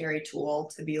proprietary tool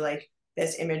to be like,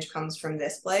 this image comes from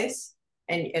this place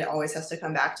and it always has to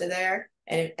come back to there,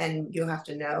 and you have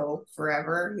to know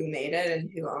forever who made it and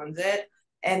who owns it.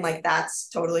 And like, that's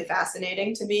totally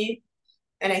fascinating to me.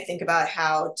 And I think about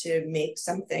how to make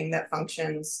something that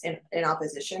functions in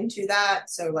opposition to that.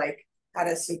 So like, how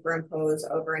to superimpose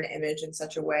over an image in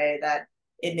such a way that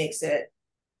it makes it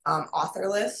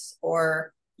authorless,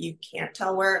 or you can't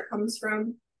tell where it comes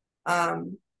from.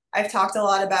 I've talked a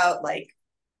lot about like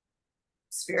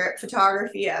spirit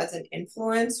photography as an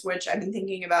influence, which I've been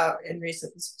thinking about in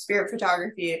recent. Spirit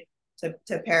photography, to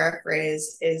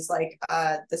paraphrase, is like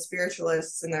the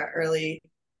spiritualists in the early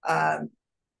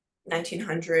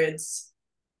 1900s.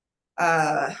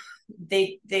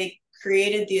 They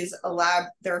created these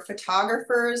there were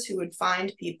photographers who would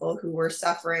find people who were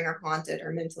suffering or haunted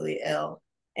or mentally ill,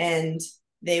 and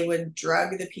they would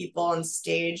drug the people and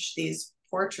stage these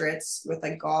portraits with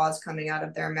like gauze coming out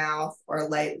of their mouth or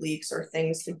light leaks or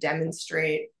things to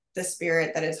demonstrate the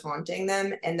spirit that is haunting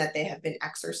them, and that they have been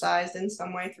exorcised in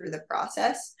some way through the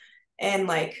process. And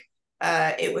like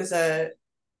it was a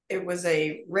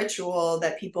ritual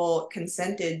that people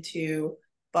consented to,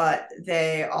 but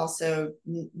they also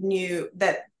knew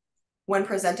that when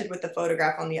presented with the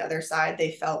photograph on the other side,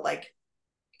 they felt like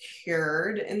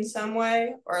cured in some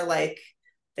way, or like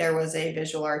there was a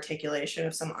visual articulation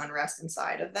of some unrest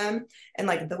inside of them. And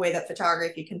like the way that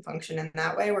photography can function in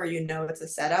that way, where it's a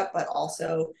setup, but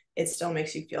also it still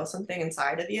makes you feel something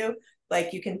inside of you.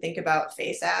 Like you can think about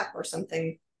FaceApp or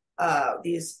something,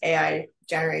 these AI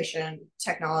generation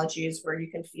technologies where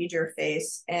you can feed your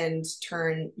face and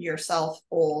turn yourself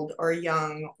old or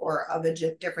young or of a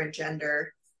different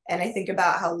gender. And I think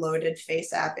about how loaded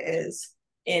FaceApp is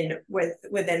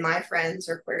within my friends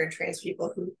or queer and trans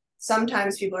people, who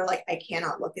sometimes people are like, I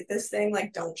cannot look at this thing,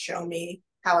 like don't show me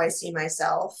how I see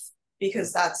myself,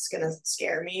 because that's gonna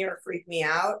scare me or freak me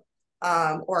out,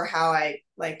 or how I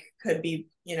like could be,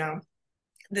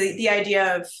 the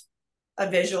idea of a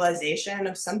visualization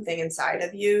of something inside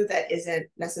of you that isn't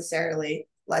necessarily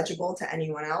legible to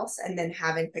anyone else, and then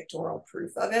having pictorial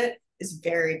proof of it is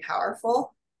very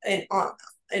powerful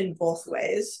in both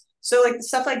ways. So like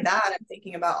stuff like that I'm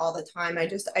thinking about all the time. I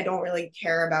don't really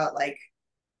care about like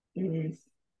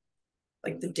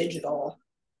like the digital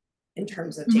in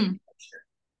terms of taking a picture.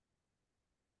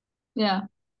 Yeah.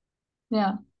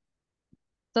 Yeah.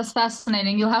 That's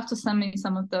fascinating. You'll have to send me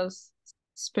some of those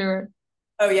spirit.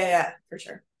 Oh yeah, for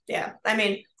sure. Yeah. I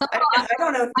mean, I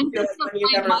don't know if you feel like when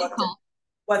you've ever looked at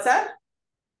what's that?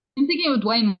 I'm thinking of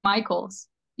Dwayne Michaels.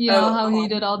 You know how he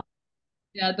did all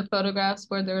the photographs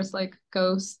where there's like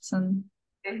ghosts and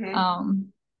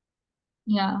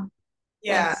yeah.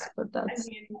 Yeah. That's I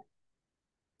mean,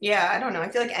 yeah, I don't know. I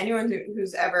feel like anyone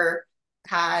who's ever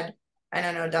had, I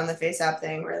don't know, done the face app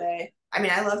thing where I mean,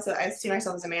 I see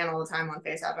myself as a man all the time on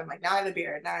face app. I'm like, now I have a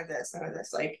beard, now I have this, now I have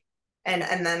this, like, and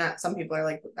then some people are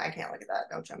like, I can't look at that,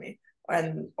 don't show me.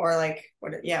 Or like,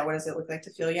 what does it look like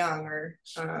to feel young? Or,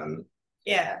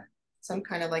 yeah, some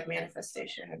kind of like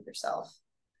manifestation of yourself.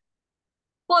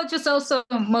 Well, just also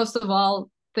most of all,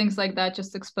 things like that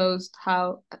just expose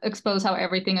how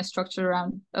everything is structured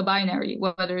around a binary,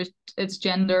 whether it's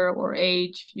gender or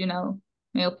age, you know,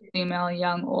 male, female,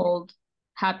 young, old,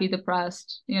 happy,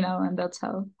 depressed, you know, and that's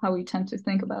how we tend to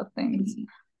think about things.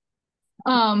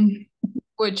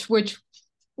 Which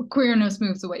queerness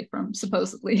moves away from,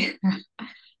 supposedly.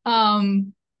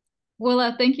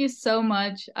 Willa, thank you so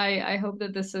much. I hope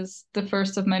that this is the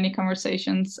first of many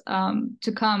conversations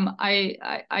to come.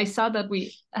 I saw that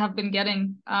we have been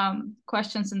getting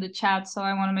questions in the chat, so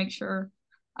I want to make sure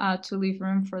to leave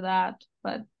room for that.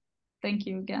 But thank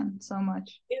you again so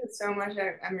much. Thank you so much.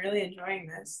 I'm really enjoying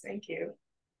this. Thank you.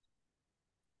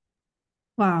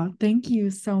 Wow, thank you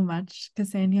so much,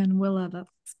 Ksenia and Willa.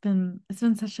 It's been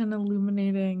such an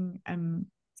illuminating and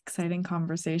exciting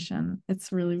conversation.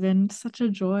 It's really been such a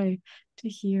joy to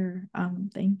hear.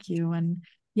 Thank you. And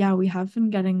yeah, we have been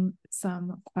getting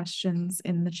some questions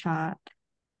in the chat.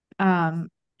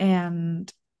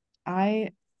 And I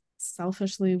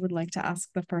selfishly would like to ask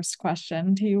the first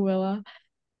question to you, Willa.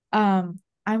 I'm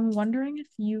wondering if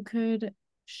you could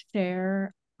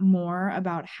share more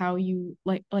about how you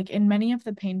like in many of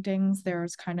the paintings,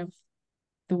 there's kind of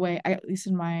the way, at least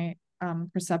in my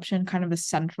perception, kind of a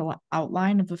central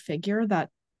outline of a figure that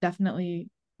definitely,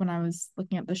 when I was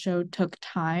looking at the show, took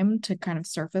time to kind of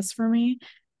surface for me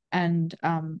and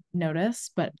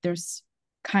notice. But there's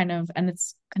kind of, and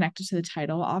it's connected to the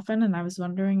title often. And I was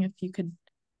wondering if you could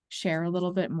share a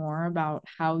little bit more about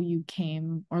how you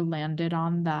came or landed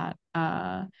on that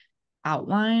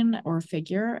outline or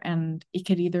figure, and it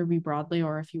could either be broadly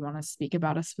or if you want to speak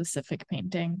about a specific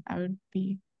painting, I would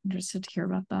be interested to hear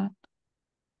about that.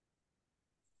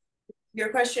 Your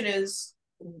question is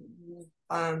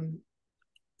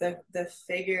the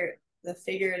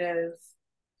figurative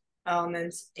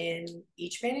elements in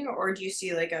each painting, or do you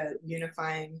see like a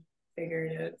unifying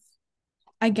figurative?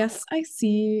 I guess I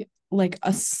see like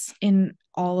us in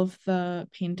all of the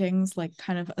paintings, like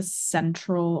kind of a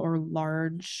central or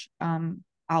large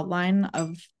outline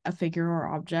of a figure or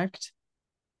object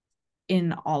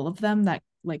in all of them that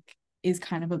like is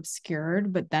kind of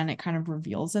obscured, but then it kind of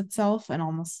reveals itself and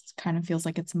almost kind of feels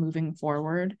like it's moving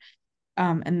forward.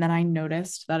 And then I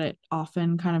noticed that it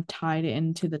often kind of tied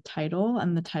into the title,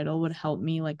 and the title would help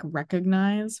me like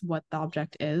recognize what the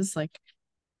object is. Like,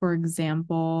 for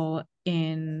example,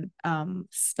 in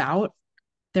Spout,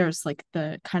 there's like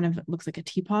the kind of, it looks like a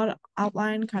teapot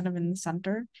outline kind of in the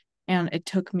center. And it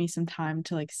took me some time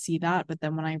to like see that. But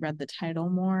then when I read the title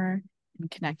more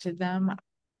and connected them,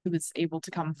 it was able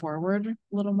to come forward a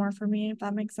little more for me, if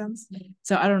that makes sense.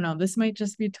 So I don't know, this might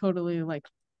just be totally like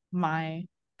my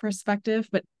perspective,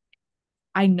 but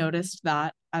I noticed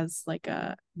that as like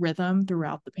a rhythm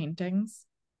throughout the paintings.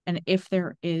 And if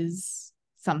there is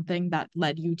something that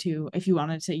led you to, if you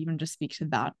wanted to even just speak to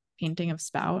that painting of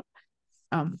Spout,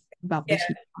 about the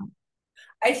teapot.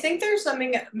 I think there's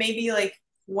something maybe like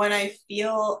when I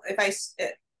feel if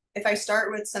I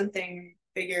start with something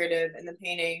figurative in the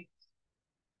painting,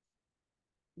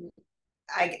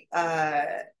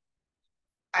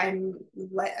 I'm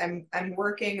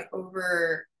working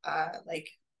over like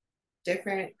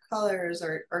different colors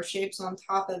or shapes on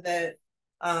top of it.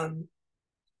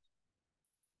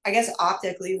 I guess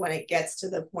optically, when it gets to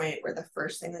the point where the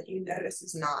first thing that you notice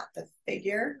is not the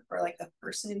figure or like the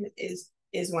person is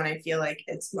when I feel like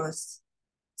it's most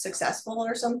successful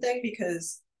or something,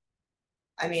 because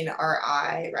I mean our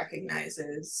eye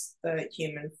recognizes the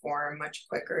human form much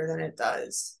quicker than it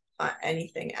does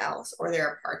anything else, or there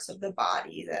are parts of the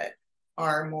body that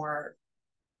are more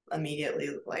immediately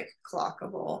like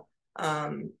clockable.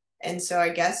 And so I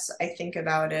guess I think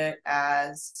about it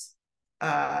as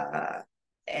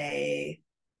a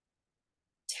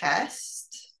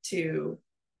test to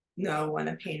know when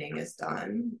a painting is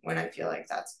done, when I feel like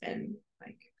that's been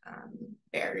like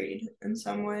buried in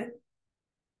some way.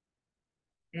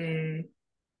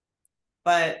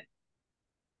 But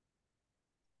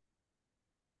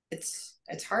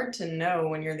it's hard to know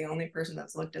when you're the only person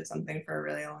that's looked at something for a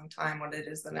really long time what it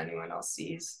is that anyone else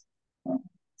sees.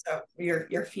 So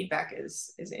your feedback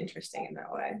is interesting in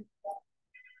that way.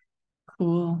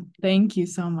 Cool. Thank you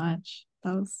so much.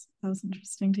 That was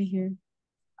interesting to hear.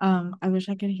 I wish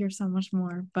I could hear so much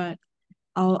more, but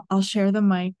I'll share the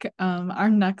mic. Our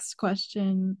next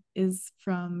question is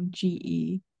from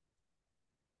GE.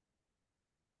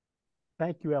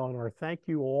 Thank you, Eleanor. Thank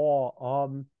you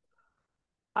all.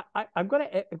 I'm gonna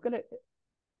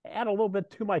add a little bit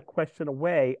to my question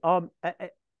away. How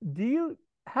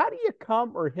do you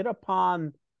come or hit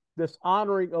upon this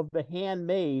honoring of the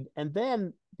handmade? And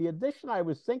then the addition I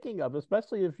was thinking of,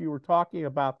 especially if you were talking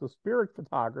about the spirit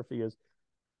photography, is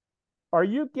are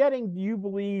you getting, do you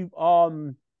believe,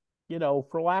 for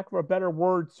lack of a better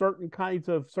word, certain kind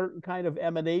of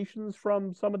emanations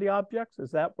from some of the objects?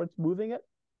 Is that what's moving it?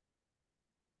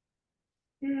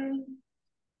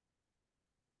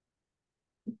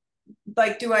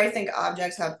 Like, do I think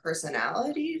objects have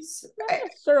personalities? Not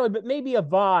necessarily, but maybe a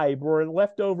vibe or a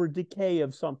leftover decay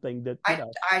of something that,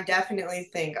 I definitely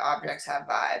think objects have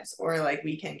vibes, or like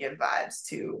we can give vibes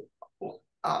to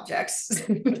objects.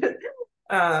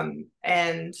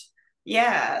 And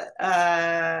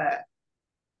yeah,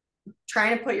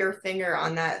 trying to put your finger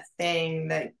on that thing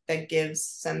that gives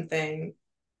something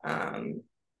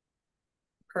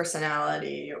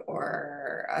personality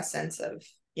or a sense of,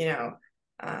 yeah,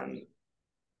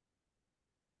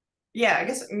 I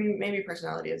guess maybe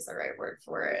personality is the right word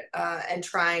for it. And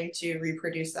trying to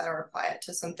reproduce that or apply it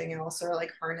to something else, or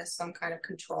like harness some kind of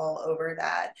control over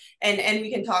that. And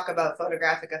we can talk about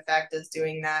photographic effect as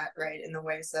doing that, right, in the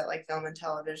ways that like film and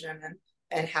television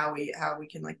and how we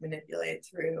can like manipulate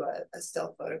through a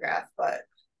still photograph. But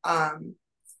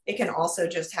it can also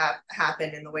just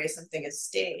happen in the way something is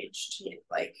staged,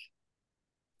 like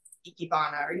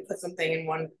Ikebana, or you put something in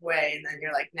one way and then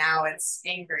you're like, now it's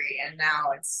angry and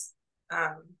now it's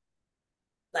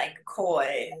like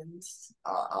coy and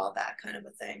all that kind of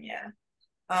a thing. Yeah.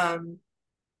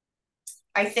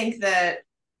 I think that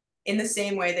in the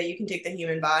same way that you can take the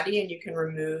human body and you can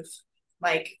remove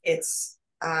like its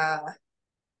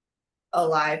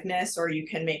aliveness, or you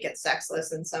can make it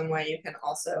sexless in some way, you can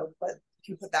also put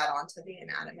that onto the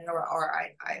inanimate, or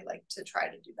I like to try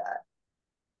to do that.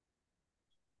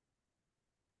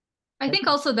 I think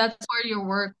also that's where your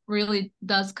work really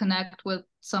does connect with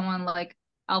someone like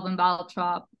Alvin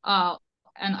Baltrop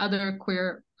and other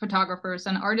queer photographers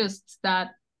and artists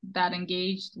that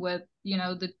engaged with,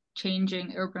 the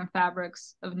changing urban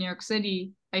fabrics of New York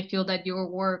City. I feel that your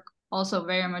work also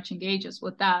very much engages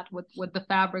with that, with the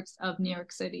fabrics of New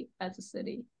York City as a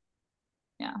city.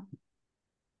 Yeah.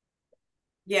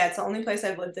 Yeah, it's the only place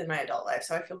I've lived in my adult life,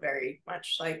 so I feel very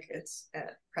much like it's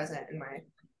present in my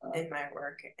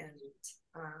work, and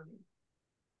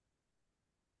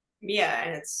yeah,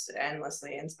 and it's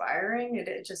endlessly inspiring.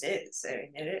 It just is. I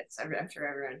mean, it is. I'm sure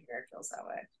everyone here feels that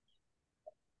way.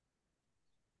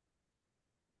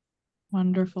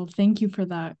 Wonderful. Thank you for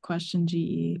that question,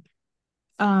 GE.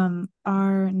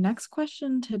 Our next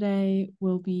question today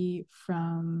will be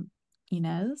from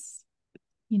Inez.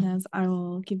 Inez, I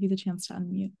will give you the chance to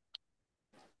unmute.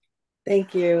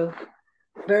 Thank you.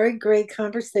 Very great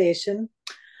conversation.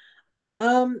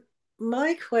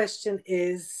 My question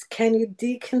is, can you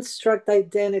deconstruct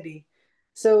identity?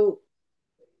 So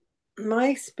my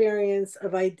experience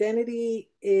of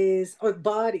identity is, or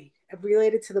body,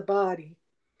 related to the body,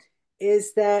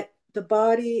 is that the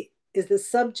body is the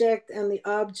subject and the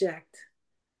object.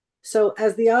 So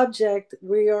as the object,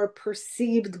 we are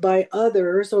perceived by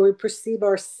others, or we perceive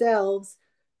ourselves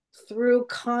through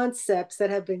concepts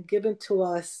that have been given to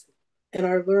us in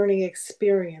our learning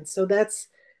experience. So that's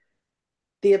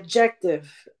the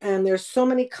objective. And there's so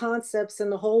many concepts in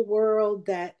the whole world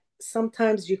that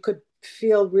sometimes you could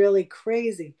feel really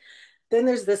crazy. Then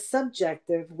there's the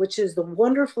subjective, which is the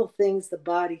wonderful things the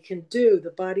body can do.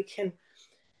 The body can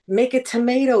make a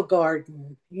tomato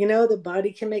garden, the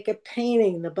body can make a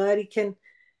painting, the body can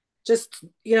just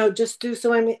do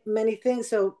so many things.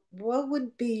 So what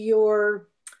would be your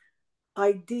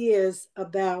ideas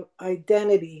about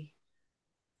identity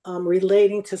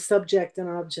relating to subject and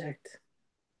object?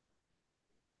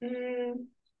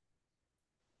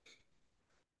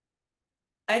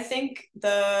 I think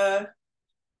the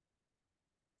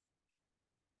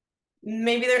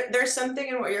maybe there's something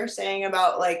in what you're saying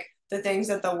about like the things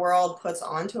that the world puts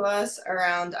onto us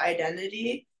around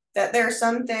identity, that there are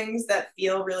some things that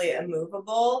feel really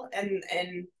immovable,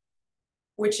 and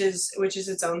which is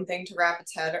its own thing to wrap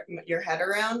your head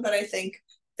around. But I think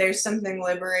there's something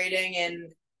liberating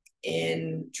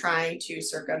in trying to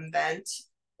circumvent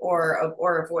or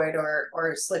avoid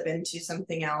or slip into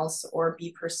something else, or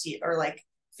be perceived, or like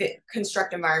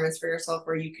construct environments for yourself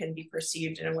where you can be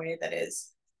perceived in a way that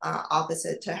is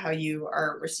opposite to how you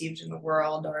are received in the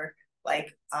world. Or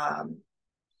like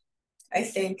I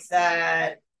think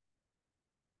that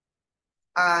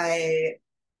I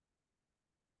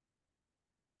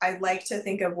like to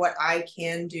think of what I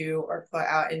can do or put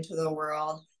out into the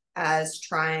world as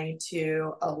trying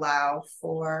to allow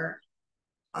for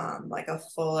like a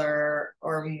fuller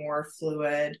or more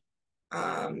fluid,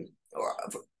 or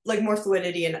like more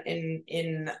fluidity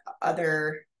in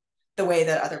other, the way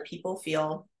that other people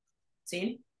feel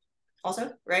seen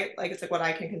also, right? Like it's like what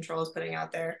I can control is putting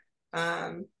out there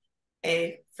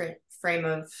a frame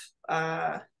of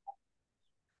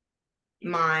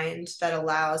mind that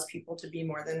allows people to be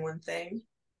more than one thing.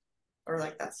 Or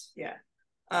like that's, yeah.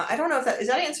 I don't know if that is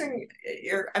that answering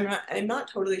your, I'm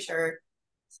not totally sure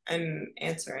I'm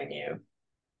answering you.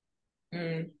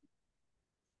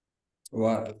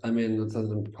 What? I mean, it's an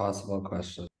impossible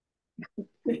question.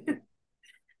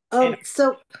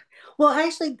 So, well,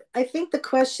 actually, I think the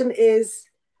question is,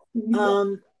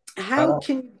 how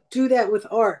can you do that with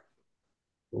art?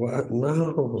 What?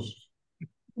 No.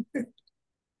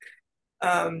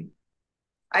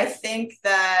 I think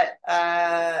that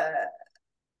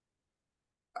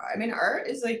I mean, art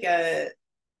is like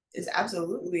is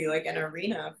absolutely like an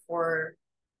arena for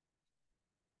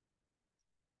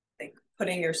like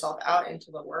putting yourself out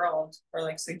into the world, or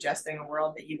like suggesting a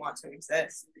world that you want to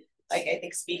exist. Like I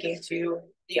think speaking to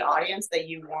the audience that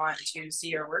you want to see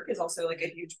your work is also like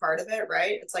a huge part of it,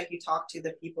 right? It's like you talk to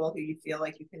the people who you feel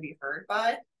like you can be heard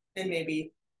by, and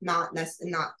maybe not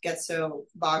get so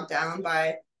bogged down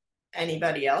by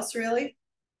anybody else, really.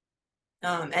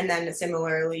 And then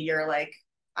similarly, you're like,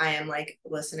 I am like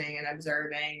listening and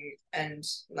observing and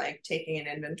like taking an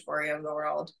inventory of the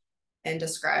world and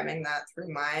describing that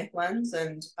through my lens.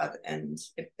 And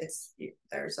if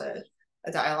there's a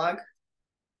dialogue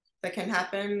that can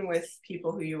happen with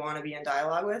people who you want to be in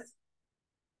dialogue with.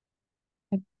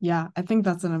 Yeah, I think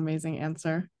that's an amazing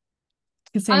answer.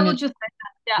 I will just say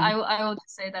that, yeah, I will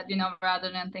just say that, you know,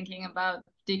 rather than thinking about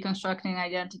deconstructing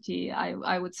identity,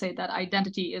 I would say that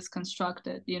identity is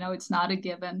constructed. You know, it's not a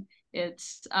given.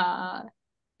 It's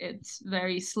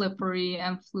very slippery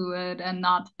and fluid and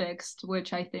not fixed,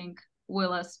 which I think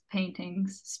Willa's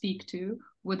paintings speak to,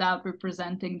 without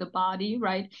representing the body,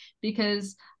 right?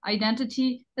 Because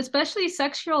identity, especially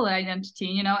sexual identity,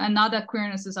 you know, and not that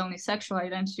queerness is only sexual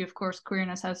identity. Of course,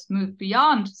 queerness has moved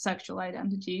beyond sexual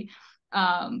identity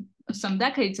some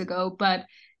decades ago, but,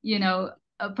 you know,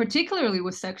 particularly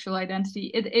with sexual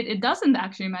identity, it doesn't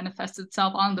actually manifest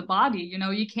itself on the body. You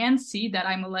know, you can see that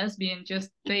I'm a lesbian just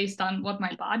based on what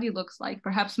my body looks like,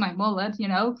 perhaps my mullet, you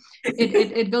know,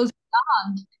 it goes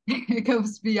beyond, it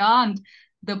goes beyond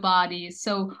the body.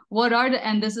 So what are the,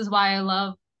 and this is why I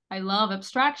love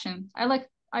abstraction. I like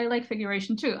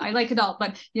figuration too. I like it all,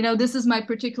 but you know, this is my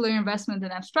particular investment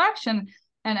in abstraction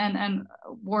and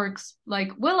works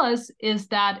like Willa's, is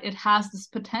that it has this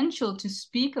potential to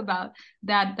speak about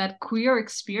that queer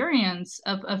experience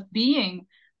of being,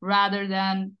 rather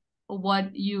than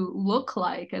what you look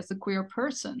like as a queer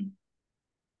person.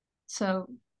 So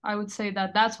I would say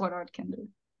that that's what art can do.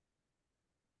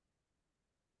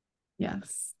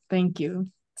 Yes, thank you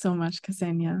so much,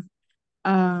 Ksenia.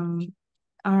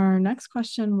 Our next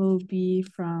question will be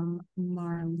from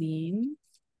Marlene.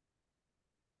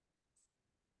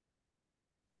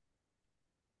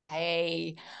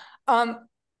 Hey,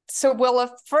 so Willa,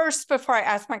 first, before I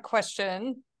ask my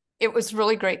question, it was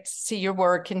really great to see your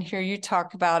work and hear you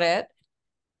talk about it.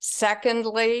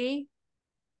 Secondly,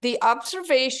 the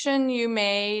observation you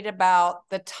made about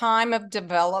the time of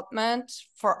development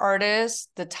for artists,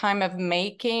 the time of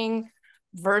making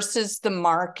versus the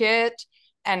market,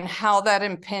 and how that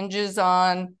impinges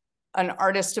on an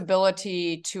artist's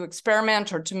ability to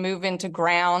experiment or to move into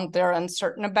ground they're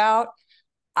uncertain about,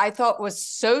 I thought was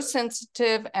so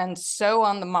sensitive and so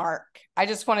on the mark. I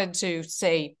just wanted to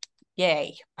say,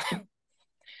 yay.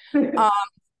 Now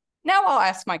I'll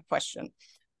ask my question.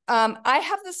 I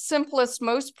have the simplest,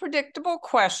 most predictable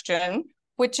question,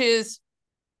 which is,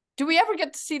 do we ever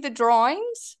get to see the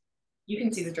drawings? You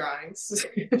can see the drawings.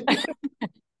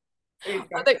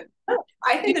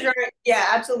 I think the drawing, yeah,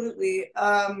 absolutely.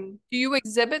 Do you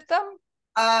exhibit them?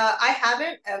 I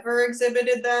haven't ever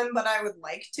exhibited them, but I would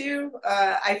like to.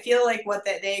 I feel like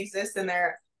they exist and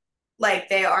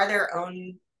they are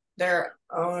their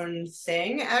own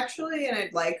thing actually, and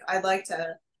I'd like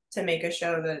to make a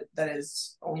show that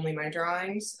is only my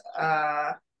drawings,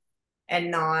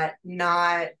 and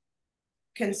not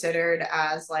considered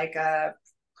as like a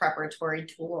preparatory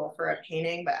tool for a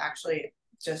painting, but actually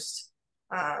just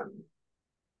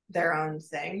their own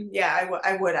thing. Yeah,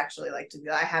 I would actually like to do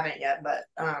that. I haven't yet, but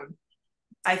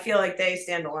I feel like they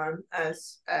stand alone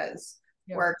as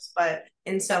works, but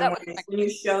in some ways, when you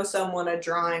show someone a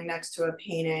drawing next to a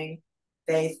painting,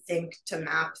 they think to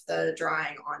map the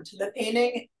drawing onto the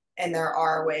painting, and there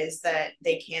are ways that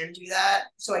they can do that.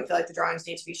 So I feel like the drawings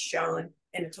need to be shown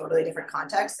in a totally different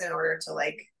context in order to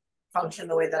like function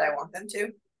the way that I want them to.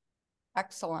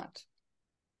 Excellent.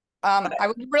 I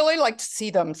would really like to see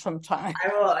them sometime. I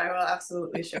will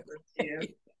absolutely show them to you.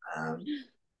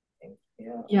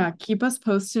 Yeah, keep us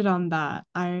posted on that.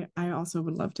 I also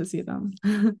would love to see them.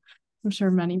 I'm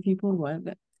sure many people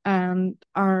would. And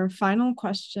our final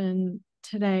question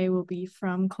today will be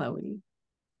from Chloe.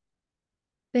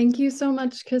 Thank you so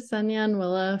much, Ksenia and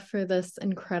Willa, for this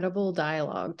incredible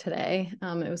dialogue today.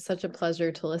 It was such a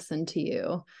pleasure to listen to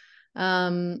you.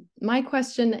 My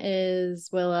question is,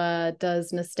 Willa,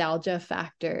 does nostalgia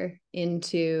factor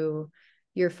into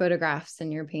your photographs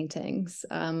and your paintings?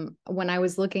 When I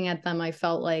was looking at them, I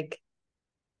felt like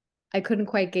I couldn't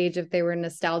quite gauge if they were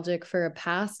nostalgic for a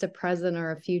past, a present,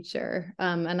 or a future.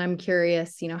 And I'm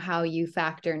curious, how you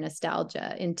factor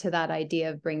nostalgia into that idea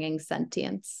of bringing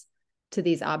sentience to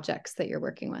these objects that you're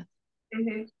working with.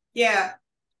 Mm-hmm. Yeah.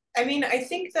 I mean, I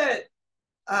think that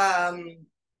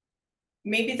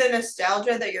maybe the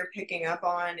nostalgia that you're picking up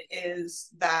on is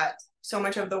that so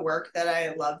much of the work that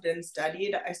I loved and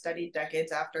studied, I studied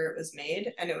decades after it was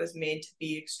made, and it was made to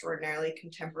be extraordinarily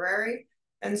contemporary.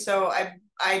 And so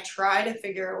I try to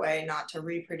figure a way not to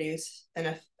reproduce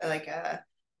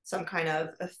some kind of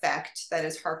effect that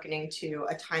is hearkening to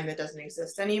a time that doesn't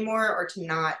exist anymore, or to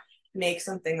not make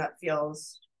something that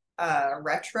feels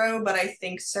retro. But I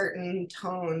think certain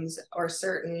tones or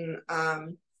certain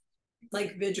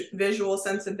visual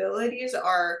sensibilities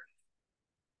are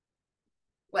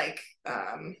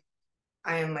I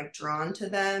am drawn to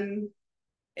them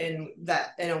in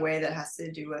a way that has to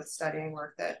do with studying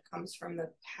work that comes from the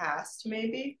past,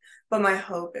 maybe. But my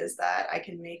hope is that I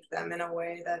can make them in a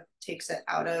way that takes it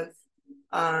out of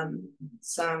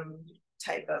some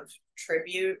type of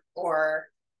tribute or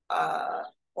a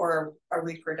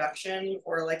reproduction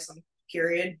or some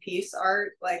period piece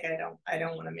art. I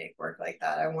don't want to make work like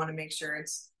that. I want to make sure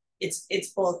it's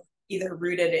both either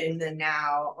rooted in the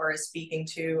now or is speaking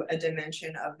to a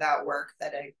dimension of that work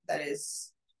that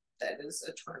is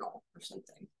eternal, or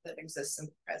something that exists in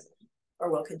the present or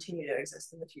will continue to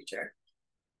exist in the future.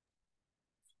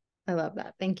 I love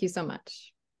that. Thank you so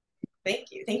much.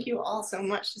 Thank you. Thank you all so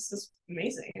much. This is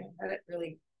amazing. I had a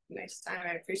really nice time.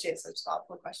 I appreciate such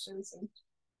thoughtful questions, and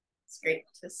it's great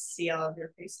to see all of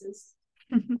your faces.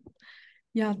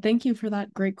 Yeah, thank you for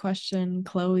that great question,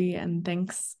 Chloe, and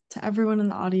thanks to everyone in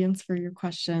the audience for your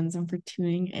questions and for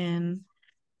tuning in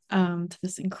to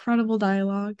this incredible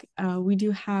dialogue. We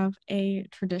do have a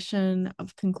tradition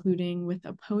of concluding with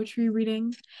a poetry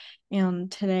reading,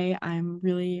 and today I'm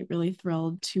really, really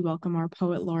thrilled to welcome our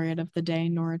Poet Laureate of the day,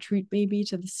 Nora Treatbaby,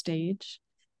 to the stage.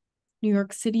 New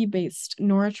York City-based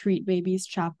Nora Treatbaby's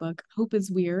chapbook, Hope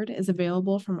is Weird, is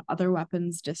available from Other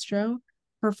Weapons distro.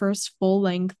 Her first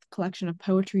full-length collection of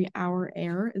poetry, Our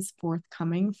Air, is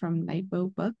forthcoming from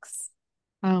Nightboat Books.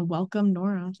 Welcome,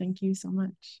 Nora. Thank you so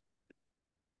much.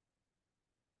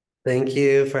 Thank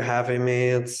you for having me.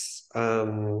 It's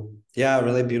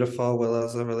really beautiful.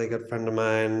 Willa's a really good friend of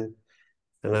mine,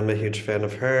 and I'm a huge fan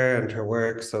of her and her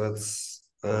work. So it's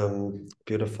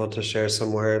beautiful to share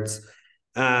some words.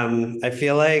 I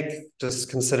feel like, just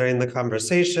considering the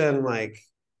conversation,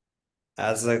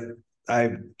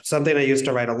 something I used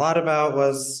to write a lot about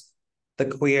was the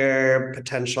queer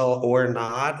potential or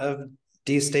not of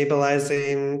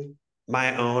destabilizing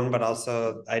my own, but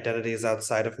also identities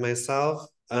outside of myself.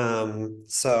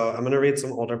 So I'm going to read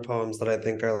some older poems that I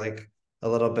think are a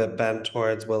little bit bent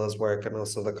towards Willa's work and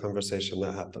also the conversation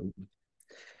that happened.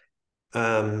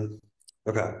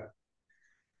 Okay.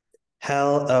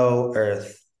 Hell, oh,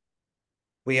 earth.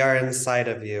 We are inside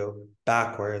of you,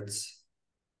 backwards.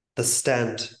 The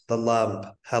stent, the lump,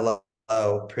 hello,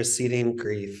 preceding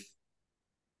grief.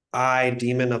 I,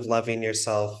 demon of loving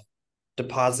yourself,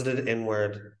 deposited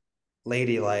inward,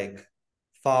 ladylike,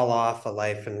 fall off a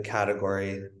life and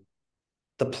category.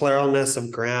 The pluralness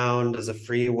of ground is a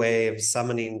free wave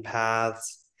summoning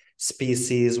paths,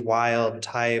 species, wild,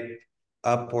 type,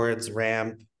 upwards,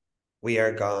 ramp, we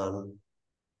are gone.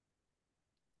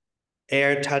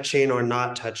 Air touching or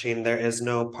not touching, there is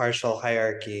no partial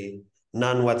hierarchy,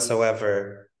 none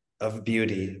whatsoever, of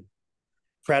beauty.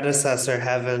 Predecessor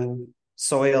heaven,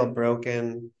 soil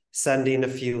broken, sending a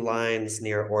few lines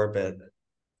near orbit.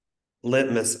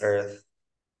 Litmus earth,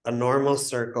 a normal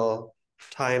circle,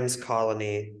 time's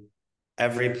colony,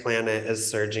 every planet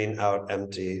is surging out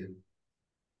empty.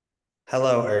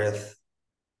 Hello, Earth.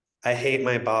 I hate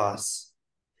my boss.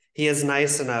 He is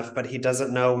nice enough, but he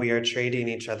doesn't know we are trading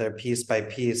each other piece by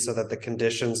piece so that the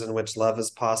conditions in which love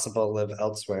is possible live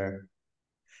elsewhere.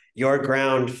 Your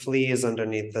ground flees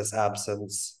underneath this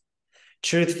absence.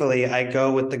 Truthfully, I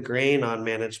go with the grain on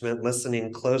management,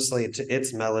 listening closely to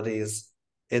its melodies,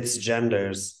 its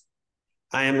genders.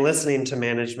 I am listening to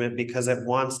management because it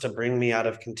wants to bring me out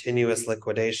of continuous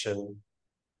liquidation.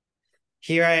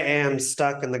 Here I am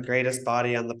stuck in the greatest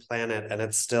body on the planet, and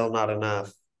it's still not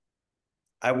enough.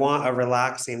 I want a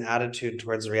relaxing attitude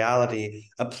towards reality,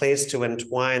 a place to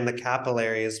entwine the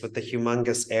capillaries with the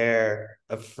humongous air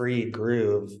of free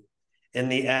groove. In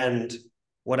the end,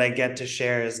 what I get to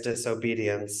share is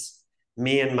disobedience.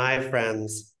 Me and my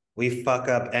friends, we fuck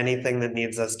up anything that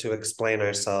needs us to explain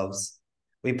ourselves.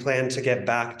 We plan to get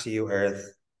back to you,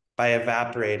 Earth, by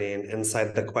evaporating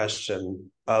inside the question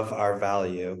of our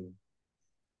value.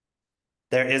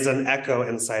 There is an echo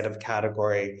inside of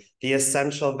category, the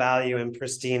essential value and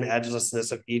pristine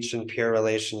edgelessness of each and pure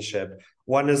relationship.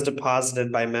 One is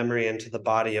deposited by memory into the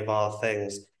body of all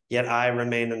things, yet I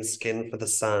remain in skin for the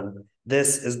sun.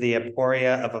 This is the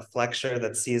aporia of a flexure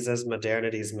that seizes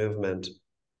modernity's movement.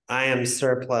 I am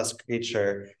surplus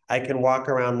creature. I can walk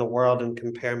around the world and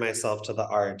compare myself to the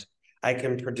art. I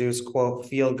can produce, quote,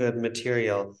 feel-good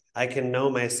material. I can know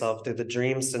myself through the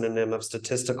dream synonym of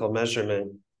statistical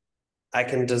measurement. I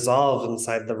can dissolve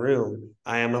inside the room.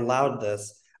 I am allowed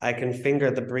this. I can finger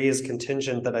the breeze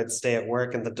contingent that I'd stay at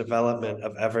work in the development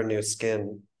of ever new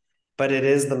skin. But it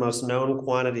is the most known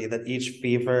quantity that each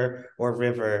fever or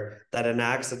river that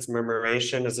enacts its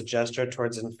murmuration as a gesture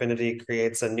towards infinity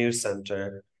creates a new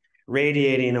center.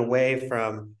 Radiating away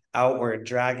from, outward,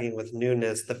 dragging with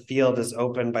newness, the field is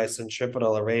opened by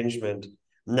centripetal arrangement.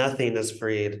 Nothing is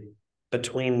freed.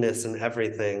 Betweenness and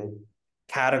everything.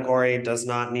 Category does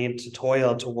not need to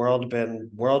toil to world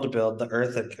build the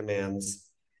earth it commands.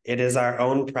 It is our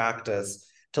own practice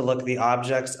to look the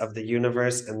objects of the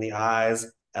universe in the eyes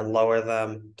and lower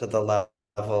them to the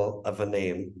level of a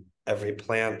name, every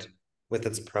plant with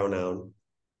its pronoun.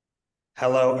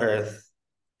 Hello, Earth.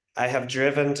 I have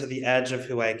driven to the edge of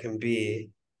who I can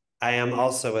be. I am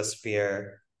also a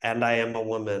sphere, and I am a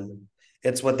woman.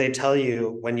 It's what they tell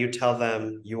you when you tell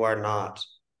them you are not.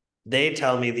 They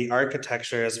tell me the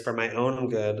architecture is for my own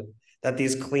good, that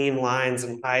these clean lines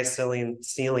and high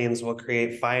ceilings will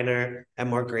create finer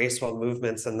and more graceful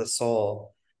movements in the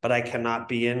soul, but I cannot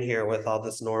be in here with all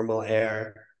this normal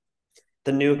air.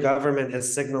 The new government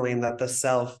is signaling that the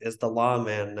self is the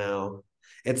lawman now.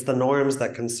 It's the norms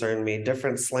that concern me,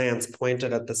 different slants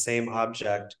pointed at the same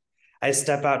object. I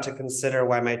step out to consider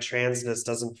why my transness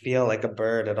doesn't feel like a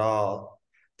bird at all.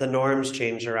 The norms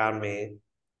change around me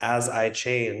as I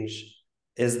change.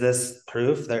 Is this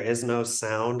proof there is no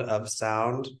sound of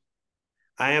sound?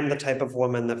 I am the type of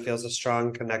woman that feels a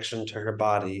strong connection to her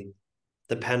body,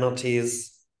 the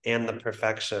penalties and the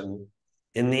perfection.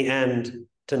 In the end,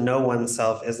 to know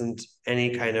oneself isn't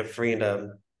any kind of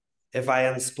freedom. If I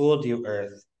unspooled you,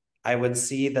 Earth, I would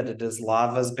see that it is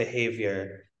lava's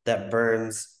behavior that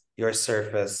burns your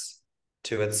surface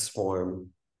to its form.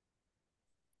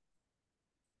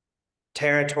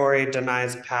 Territory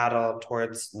denies paddle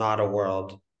towards not a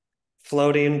world.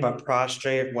 Floating but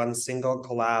prostrate, one single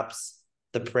collapse,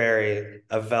 the prairie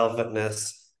of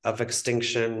velvetness, of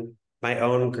extinction, my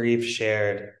own grief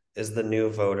shared is the new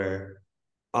voter.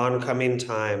 Oncoming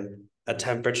time, a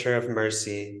temperature of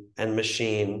mercy and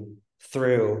machine,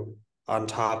 through, on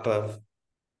top of,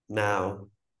 now.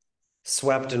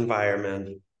 Swept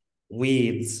environment,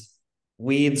 weeds.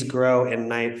 Weeds grow in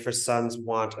night for sun's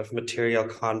want of material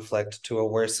conflict to a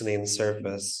worsening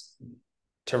surface.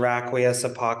 Terraqueous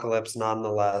apocalypse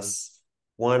nonetheless.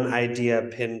 One idea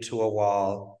pinned to a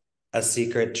wall, a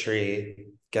secret tree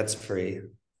gets free.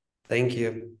 Thank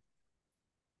you.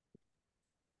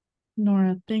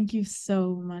 Nora, thank you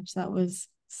so much. That was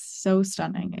so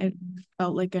stunning. It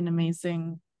felt like an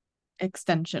amazing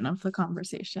extension of the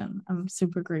conversation. I'm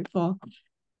super grateful.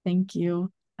 Thank you.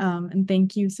 And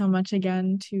thank you so much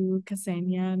again to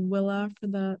Ksenia and Willa for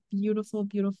the beautiful,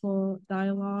 beautiful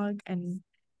dialogue. And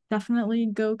definitely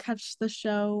go catch the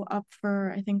show up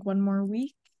for, I think, one more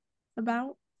week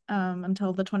about.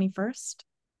 until the 21st.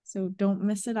 So don't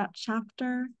miss it at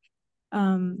chapter.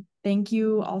 Thank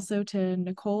you also to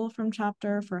Nicole from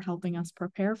chapter for helping us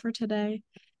prepare for today.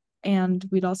 And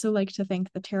we'd also like to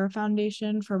thank the Terra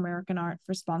Foundation for American Art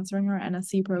for sponsoring our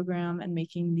NSE program and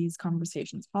making these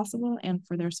conversations possible, and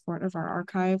for their support of our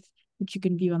archive, which you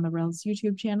can view on the Rails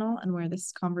YouTube channel and where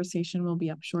this conversation will be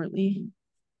up shortly.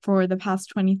 For the past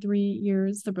 23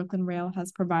 years, the Brooklyn Rail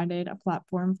has provided a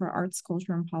platform for arts,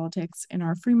 culture, and politics in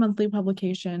our free monthly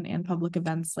publication and public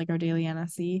events like our daily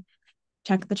NSE.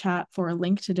 Check the chat for a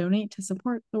link to donate to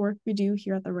support the work we do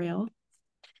here at the Rail.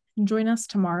 And join us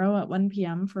tomorrow at 1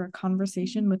 p.m. for a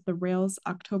conversation with the Rail's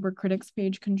October Critics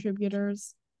Page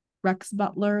contributors, Rex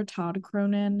Butler, Todd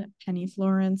Cronin, Penny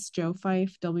Florence, Joe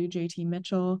Fife, WJT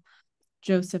Mitchell,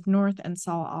 Joseph North, and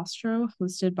Saul Ostro,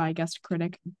 hosted by guest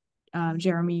critic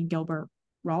Jeremy Gilbert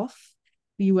Rolfe.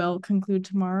 We will conclude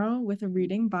tomorrow with a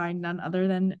reading by none other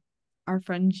than our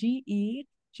friend G.E.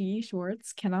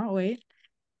 Schwartz. Cannot wait.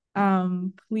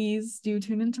 Please do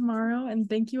tune in tomorrow, and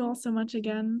thank you all so much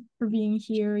again for being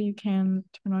here. You can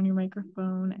turn on your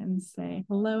microphone and say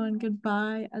hello and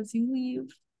goodbye as you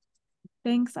leave.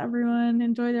 Thanks, everyone.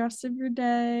 Enjoy the rest of your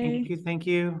day. Thank you. Thank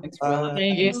you. Thanks, Willa.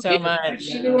 Thank you so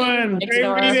much. Everyone. Thanks,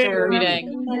 Nora, for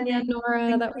reading.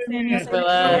 Nora, that was Thanks,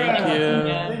 Willa. Thank you.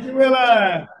 Yeah. Thank you,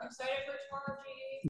 Willa.